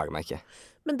 Men det plager meg ikke.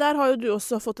 Men der har jo du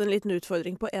også fått en liten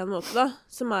utfordring på en måte, da,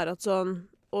 som at sånn,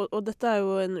 og dette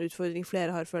jo en utfordring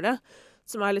flere har, føler jeg,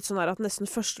 som litt sånn at nesten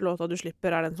første låta du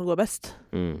slipper den som går best.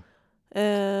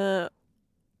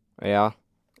 Ja,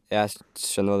 jeg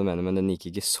skjønner hva du mener, men den gikk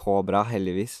ikke så bra,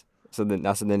 heldigvis. Så den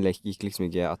gikk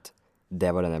liksom ikke at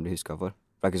det var den jeg ble husket for.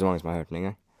 Det ikke så mange som har hørt den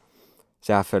engang.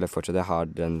 Så jeg føler fortsatt jeg har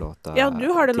den låta til gode. Ja,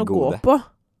 du har den å gå på.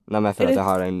 Nei, men jeg føler at jeg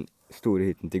har den store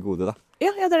hiten til gode, da. Ja,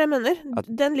 det det jeg mener.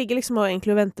 Den ligger liksom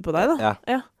egentlig og venter på deg, da.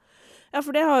 Ja,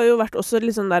 for det har jo vært også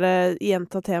litt sånn der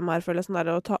gjentatt tema her, føler jeg, sånn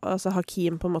der altså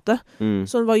Hakim, på en måte.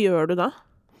 Sånn, hva gjør du da?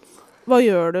 Hva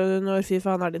gjør du når Fy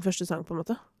faen din første sang, på en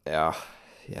måte? Ja,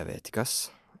 jeg vet ikke,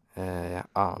 ass. Jeg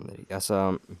aner ikke, altså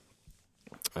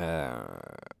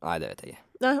nei, det vet jeg ikke.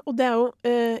 Nei, og det jo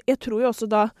jeg tror jo også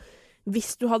da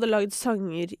hvis du hadde lagd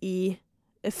sanger i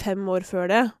 5 år før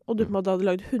det, og du på en måte hadde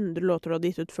lagd 100 låter du hadde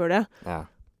gitt ut før det,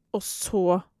 og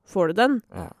så får du den,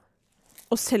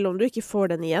 og selv om du ikke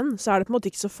får den igjen, så det på en måte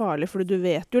ikke så farlig, for du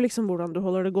vet jo liksom hvordan du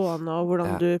holder det gående, og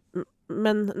hvordan du...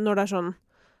 Men når det sånn,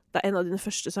 det en av dine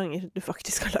første sanger du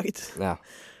faktisk har lagd,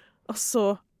 og så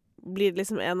blir det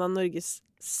liksom en av Norges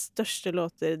største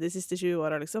låter de siste 20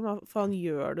 årene, liksom. Hva faen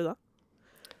gjør du da?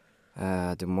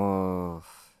 Du må...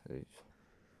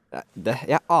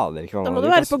 jeg aner ikke hva man må. Da må du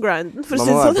være på grinden, for å si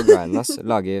det sånn. Man må være på grinden,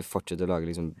 ass. Fortsette å lage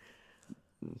liksom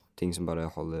ting som bare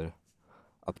holder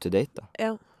up to date, da.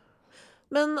 Ja.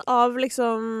 Men av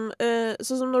liksom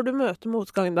sånn som når du møter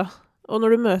motgang, da, og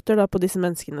når du møter da på disse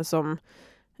menneskene som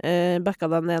backa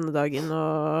deg den ene dagen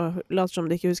og later som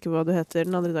de ikke husker hva du heter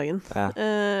den andre dagen,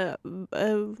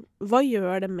 hva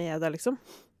gjør det med deg, liksom?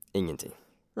 Ingenting.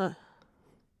 Nei.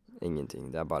 Ingenting.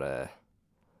 Det bare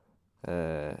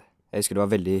jeg husker det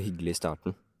var veldig hyggelig i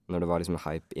starten, når det var liksom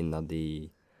hype innad i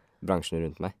bransjene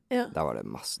rundt meg. Da var det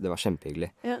var kjempehyggelig.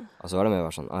 Og så var det med å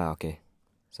være sånn, ja, ok,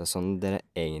 så sånn dere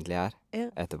egentlig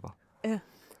etterpå.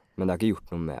 Men det har ikke gjort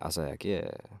noe med, altså jeg har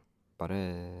ikke, bare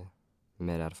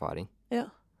mer erfaring.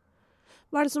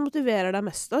 Hva det som motiverer deg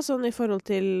mest da, sånn i forhold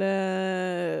til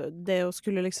det å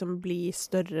skulle liksom bli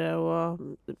større og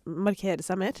markere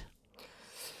seg mer?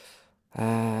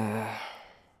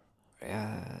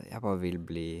 Jeg bare vil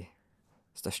bli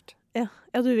størst. Ja,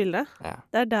 du vil det? Ja.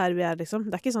 Det der vi liksom.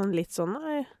 Det ikke sånn litt sånn,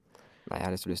 nei? Nei, jeg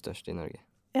har lyst til å bli størst i Norge.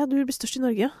 Ja, du vil bli størst i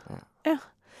Norge, ja.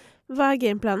 Hva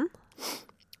gameplanen?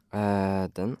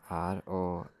 Den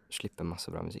å slippe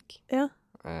masse bra musikk. Ja.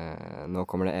 Nå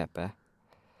kommer det EP,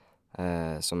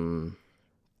 som...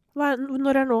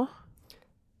 Når nå?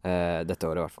 Dette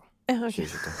året i hvert fall. Ja, ok.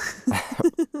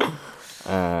 2022.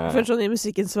 For sånn i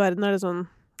musikkens verden det sånn,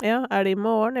 ja, det i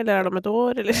morgen, eller det om et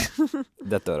år, eller?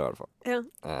 Dette året i hvert fall. Ja.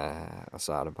 Og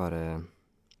så det bare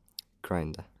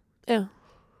grinde. Ja.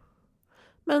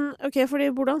 Men, ok, fordi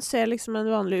hvordan ser liksom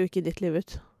en vanlig uke i ditt liv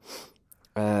ut?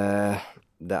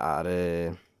 Det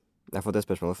jeg har fått det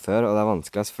spørsmålet før, og det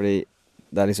vanskelig, fordi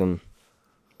det liksom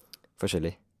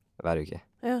forskjellig hver uke.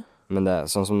 Ja. Men det,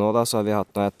 sånn som nå da, så har vi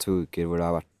hatt 2 uker hvor det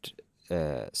har vært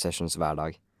sessions hver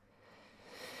dag.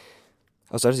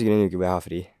 Og så det sikkert en uke hvor jeg har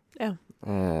fri. Ja.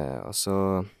 Og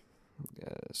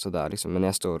så det liksom, men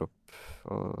jeg står opp,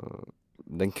 og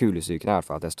den kuleste uken i hvert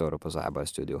fall at jeg står opp, og så er jeg bare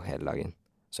i studio hele dagen.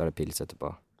 Så det pils etterpå,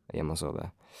 hjemme og sove,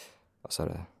 og så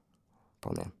det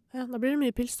på'n igjen. Ja, da blir det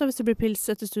mye pils da, hvis det blir pils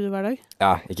etter studio hver dag.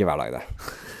 Ja, ikke hver dag det.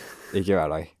 Ikke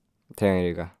hver dag. 3 ganger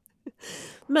i uka.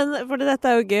 Men for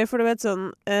dette jo gøy, for du vet sånn,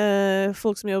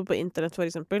 folk som jobber på internett for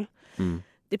eksempel,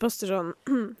 de poster sånn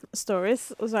stories,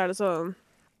 og så det sånn,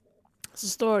 så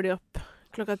står de opp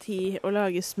klokka 10 og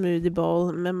lager smoothie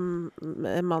bowl med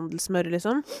mandelsmør,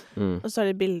 liksom. Og så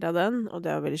de bilde av den, og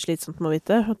det veldig slitsomt må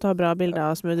vite, å ta bra bilde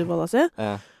av smoothie bowla si.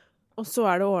 Ja. Og så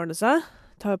det å ordne seg,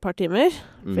 tar et par timer,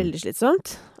 veldig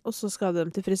slitsomt, og så skal de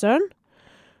til frisøren,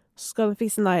 så skal de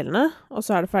fikse neglene, og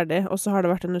så det ferdig, og så har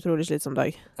det vært en utrolig slitsom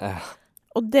dag. Ja.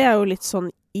 Og det jo litt sånn,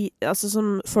 altså som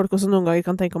folk også noen ganger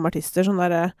kan tenke om artister, sånn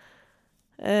der,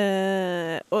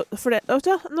 og for det,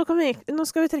 ja, nå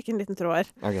skal vi trekke en liten tråd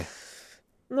her. Ok.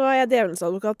 Nå jeg djevelens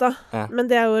advokat da, Ja. men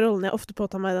det jo rollen jeg ofte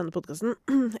påtar meg i denne podcasten.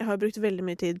 Jeg har brukt veldig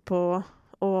mye tid på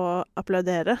å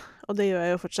applaudere, og det gjør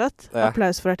jeg jo fortsatt. Ja.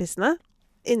 Applaus for artistene.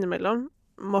 Innimellom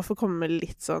må få komme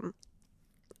litt sånn,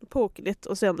 poke litt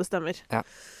og se om det stemmer. Ja.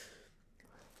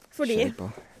 Fordi Kjør på.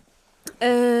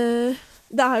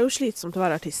 det jo slitsomt å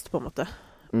være artist på en måte.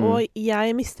 Og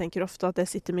jeg mistenker ofte at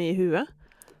det sitter mye i huet,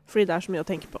 fordi det så mye å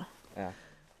tenke på. Ja.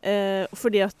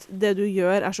 Fordi at det du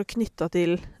gjør så knyttet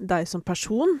til deg som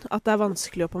person, at det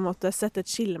vanskelig å på en måte sette et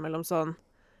skille mellom sånn,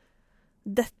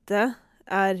 dette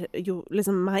jo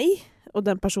liksom meg, og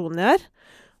den personen jeg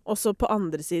og så på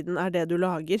andre siden det du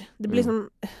lager. Det blir sånn,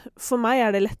 for meg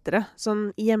det lettere.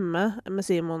 Sånn hjemme med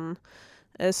Simon,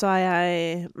 så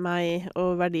jeg meg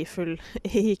og verdifull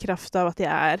i kraft av at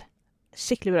jeg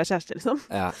skikkelig bra kjæreste, liksom.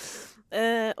 Ja.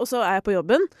 Og så jeg på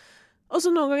jobben, og så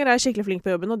noen ganger jeg skikkelig flink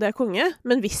på jobben, og det konge.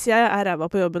 Men hvis jeg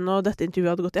ræva på jobben, og dette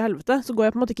intervjuet hadde gått i helvete, så går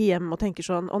jeg på en måte ikke hjem og tenker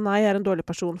sånn, å nei, jeg en dårlig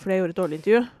person fordi jeg gjorde et dårlig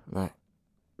intervju. Nei.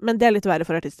 Men det litt verre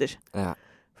for artister. Ja.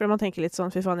 Fordi man tenker litt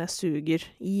sånn, fy faen, jeg suger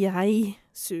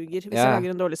hvis jeg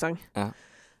lager en dårlig sang. Ja.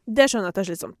 Det skjønner jeg at det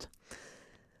slitsomt.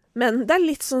 Men det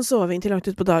litt sånn soving til langt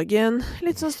ut på dagen,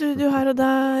 litt sånn studio her og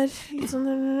der, litt sånn,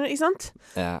 ikke sant?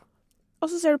 Ja.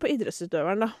 Og så ser du på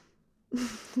idrettsutøveren da.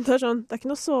 Det sånn, det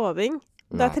ikke noe soving.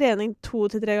 Det trening 2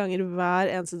 til 3 ganger hver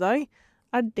eneste dag.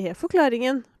 Det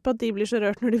forklaringen på at de blir så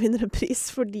rørt når de vinner en pris,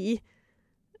 fordi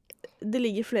det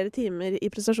ligger flere timer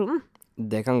i prestasjonen?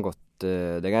 Det kan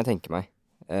jeg tenke meg.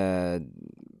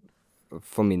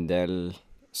 For min del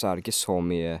så det ikke så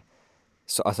mye,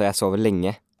 altså jeg sover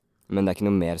lenge, men det ikke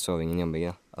noe mer soving enn jobbing.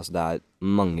 Da. Altså det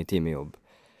mange timer jobb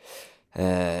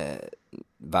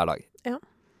hver dag. Ja.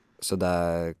 Så det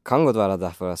kan godt være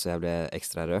derfor altså, jeg ble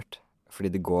ekstra rørt. Fordi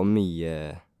det går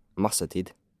masse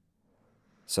tid.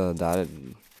 Så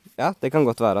ja, det kan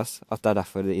godt være at det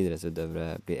derfor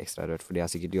idrettsutøvere blir ekstra rørt. For de har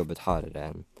sikkert jobbet hardere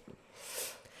enn...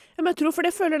 Ja, men jeg tror, for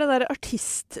jeg føler den der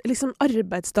liksom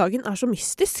arbeidsdagen så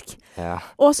mystisk. Ja.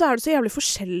 Og så det så jævlig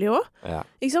forskjellig også. Ja.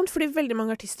 Ikke sant? Fordi veldig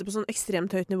mange artister på sånn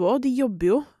ekstremt høyt nivå, de jobber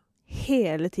jo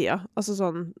hele tida. Altså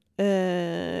sånn,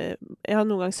 jeg har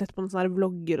noen gang sett på noen sånne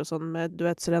vlogger og sånn med, du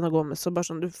vet, Selena Gomez, og bare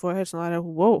sånn, du får helt sånn her,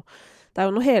 wow. Det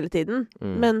jo noe hele tiden,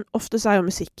 men ofte så jo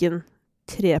musikken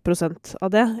 3%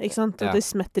 av det, ikke sant? At de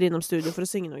smetter innom studio for å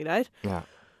synge noe greier. Ja.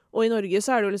 Og i Norge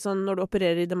så det jo liksom, når du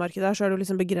opererer i det markedet her, så det jo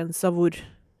liksom begrenset hvor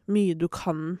mye du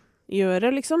kan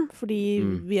gjøre, liksom. Fordi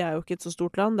vi jo ikke et så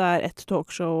stort land. Det ett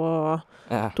talkshow og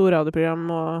 2 radioprogram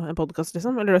og en podcast,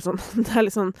 liksom. Eller det sånn. Det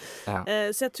litt sånn. Ja.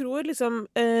 Så jeg tror liksom,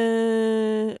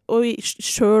 og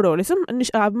selv også, liksom,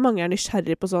 mange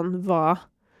nysgjerrig på sånn, hva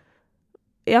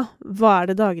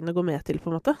det dagene går med til, på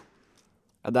en måte?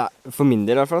 Ja, for min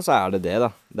del i hvert fall så det det, da.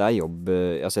 Det jobb,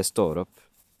 altså jeg står opp,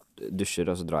 dusjer,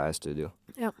 og så drar jeg i studio.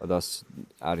 Ja. Og da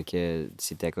det ikke,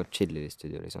 sitter jeg ikke og chiller i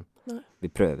studio, liksom. Nei. Vi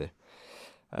prøver.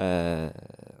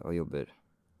 Og jobber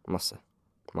masse.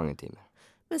 Mange timer.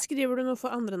 Men skriver du noe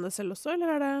for andre enn deg selv også,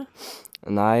 eller det...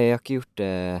 Nei, jeg har ikke gjort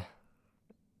det...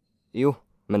 Jo,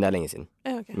 men det lenge siden.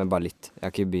 Ja, ok. Men bare litt. Jeg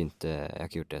har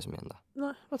ikke gjort det så mye enda.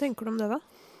 Nei, hva tenker du om det da?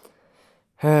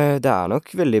 Det nok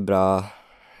veldig bra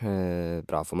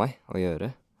for meg å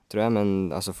gjøre, tror jeg. Men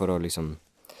altså for å liksom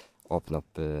åpne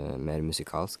opp mer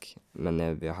musikalsk. Men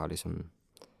jeg har liksom...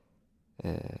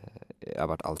 jeg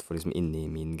har vært alt for liksom inne i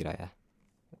min greie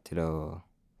til å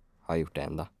ha gjort det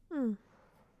enda.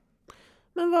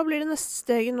 Men hva blir det neste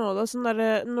steget nå da? Sånn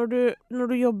der, når du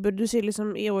jobber, du sier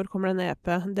liksom i år kommer det en EP,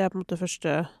 det på en måte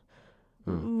første.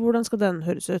 Hvordan skal den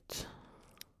høres ut?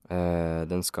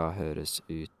 Den skal høres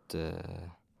ut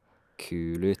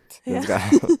kul ut.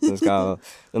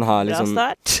 Den har liksom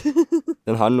Bra start.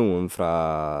 Den har noen fra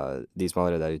de som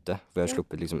allerede er ute. For jeg har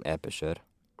sluppet liksom EP-kjør.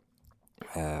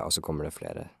 Og så kommer det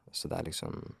flere. Så det er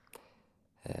liksom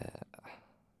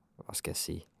hva skal jeg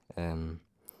si?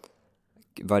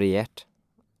 Variert.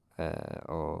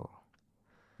 Og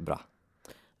bra.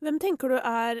 Hvem tenker du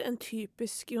er en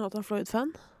typisk Jonathan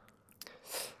Floyd-fan?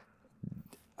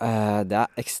 Det er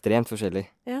ekstremt forskjellig.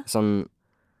 Ja. Sånn,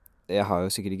 jeg har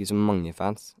jo sikkert ikke så mange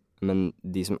fans, men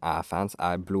de som er fans,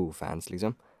 er blodfans,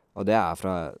 liksom. Og det er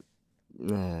fra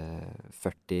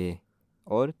 40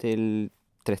 år til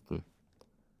 13.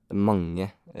 Det er mange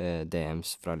DMs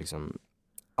fra liksom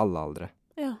alle aldre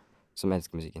som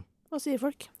elsker musikken. Hva sier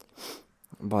folk?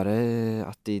 Bare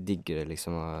at de digger det,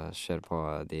 liksom, og kjører på,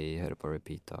 de hører på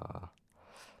repeat og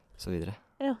så videre.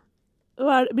 Ja.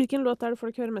 Hvilken låt er det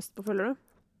folk hører mest på, føler du?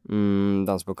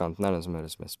 Dans på kanten er den som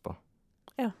høres mest på.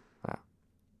 Ja.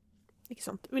 Ikke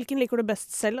sant. Hvilken liker du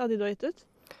best selv av de du har gitt ut?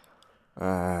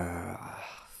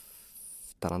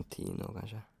 Tarantino,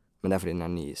 kanskje. Men det er fordi den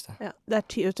er nyeste. Ja, det er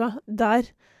vet du hva? Der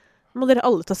må dere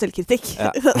alle ta selvkritikk. Ja.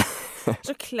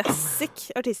 Så classic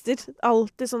artister.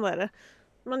 Alltid sånn der.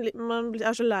 Man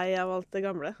er så lei av alt det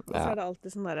gamle. Og så er det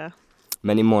alltid sånn der.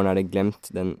 Men i morgen er det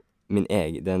glemt. Den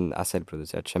er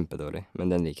selvprodusert kjempedårlig. Men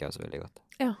den liker jeg også veldig godt.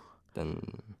 Ja.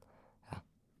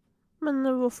 Men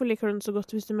hvorfor liker du den så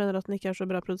godt hvis du mener at den ikke er så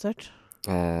bra produsert?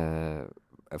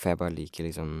 For jeg bare liker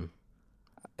liksom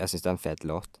jeg synes det er en fet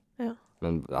låt. Ja.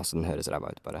 Men altså den høres ræva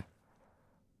ut bare.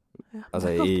 Ja. Altså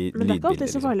men det er ikke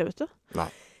alltid så farlig, vet du. Nei.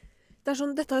 Det er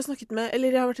sånn, dette har jeg snakket med, eller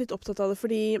jeg har vært litt opptatt av det,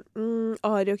 fordi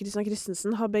Ari og Christian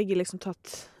Christensen har begge liksom tatt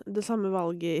det samme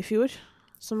valget i fjor,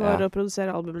 som var å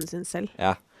produsere albumene sine selv.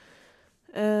 Ja.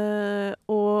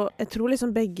 Og jeg tror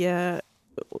liksom begge,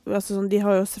 altså sånn, de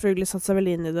har jo selvfølgelig satt seg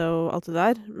veldig inn i det og alt det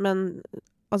der, men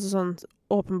altså sånn,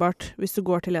 åpenbart, hvis du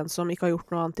går til en som ikke har gjort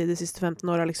noe annet i de siste 15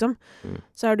 åra, liksom,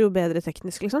 så er det jo bedre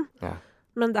teknisk, liksom. Ja.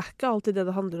 Men det er ikke alltid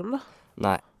det handler om, da.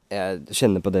 Nei, jeg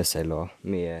kjenner på det selv også,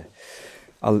 mye.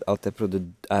 Alt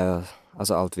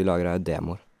vi lager er jo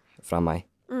demoer fra meg,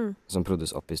 som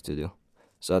produseres opp i studio.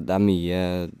 Så det er mye,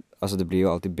 altså det blir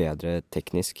jo alltid bedre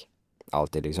teknisk,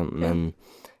 alltid liksom, men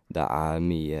det er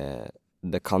mye,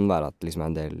 det kan være at liksom er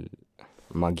en del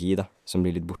magi da, som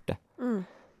blir litt borte.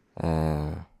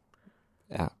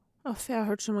 Ja. For jeg har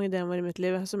hørt så mange demoer i mitt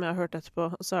liv, som jeg har hørt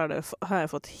etterpå, og så har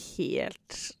jeg fått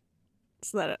helt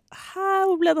sånn der,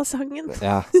 hvor ble det av sangen?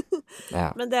 Ja.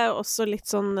 Men det er jo også litt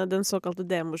sånn den såkalte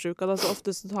demosjuka, da, så ofte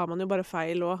så tar man jo bare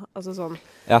feil også, altså sånn.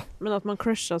 Ja. Men at man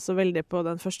crusha så veldig på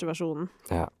den første versjonen.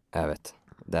 Ja, jeg vet.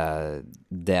 Det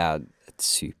er et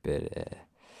super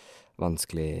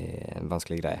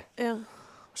vanskelig greie. Ja.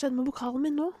 Hva skjedde med vokalen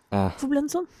min nå? Ja. Hvorfor ble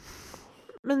den sånn?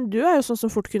 Men du er jo sånn som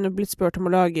fort kunne blitt spurt om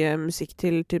å lage musikk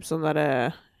til typ sånn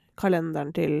der kalenderen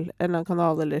til en eller annen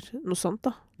kanal, eller noe sånt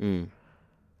da.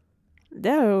 Det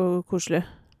er jo koselig.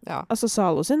 Ja. Altså,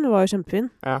 Zalo sin var jo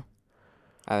kjempefin. Ja,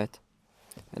 jeg vet.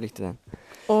 Jeg likte den.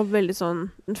 Og veldig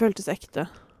sånn, den føltes ekte.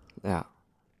 Ja.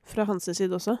 Fra hans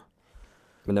side også.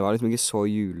 Men det var liksom ikke så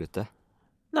julete.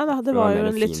 Nei da, det var jo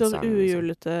en litt sånn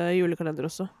ujulete julekalender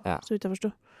også, så vidt jeg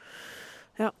forstod.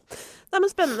 Ja. Nei, men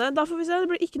spennende. Da får vi se. Det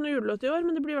blir ikke noe julelåt i år,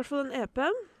 men det blir i hvert fall en EP.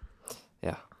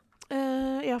 Ja.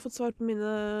 Jeg har fått svar på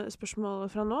mine spørsmål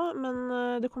fra nå, men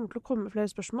det kommer til å komme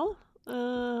flere spørsmål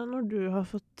når du har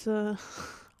fått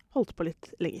holdt på litt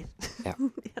lenger. Ja.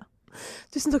 Ja.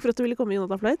 Tusen takk for at du ville komme,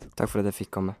 Jonathan Floyd. Takk for at jeg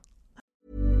fikk komme.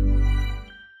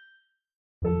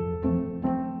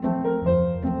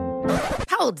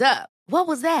 Hold up. What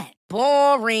was that?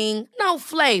 Boring. No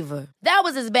flavor. That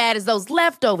was as bad as those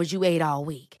leftovers you ate all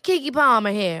week. Keke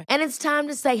Palmer here, and it's time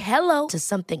to say hello to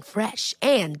something fresh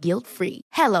and guilt-free.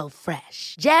 Hello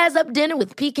Fresh. Jazz up dinner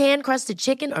with pecan-crusted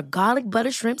chicken or garlic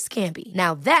butter shrimp scampi.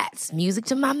 Now that's music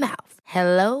to my mouth.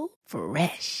 Hello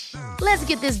Fresh. Let's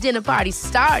get this dinner party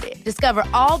started. Discover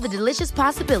all the delicious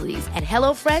possibilities at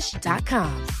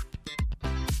HelloFresh.com.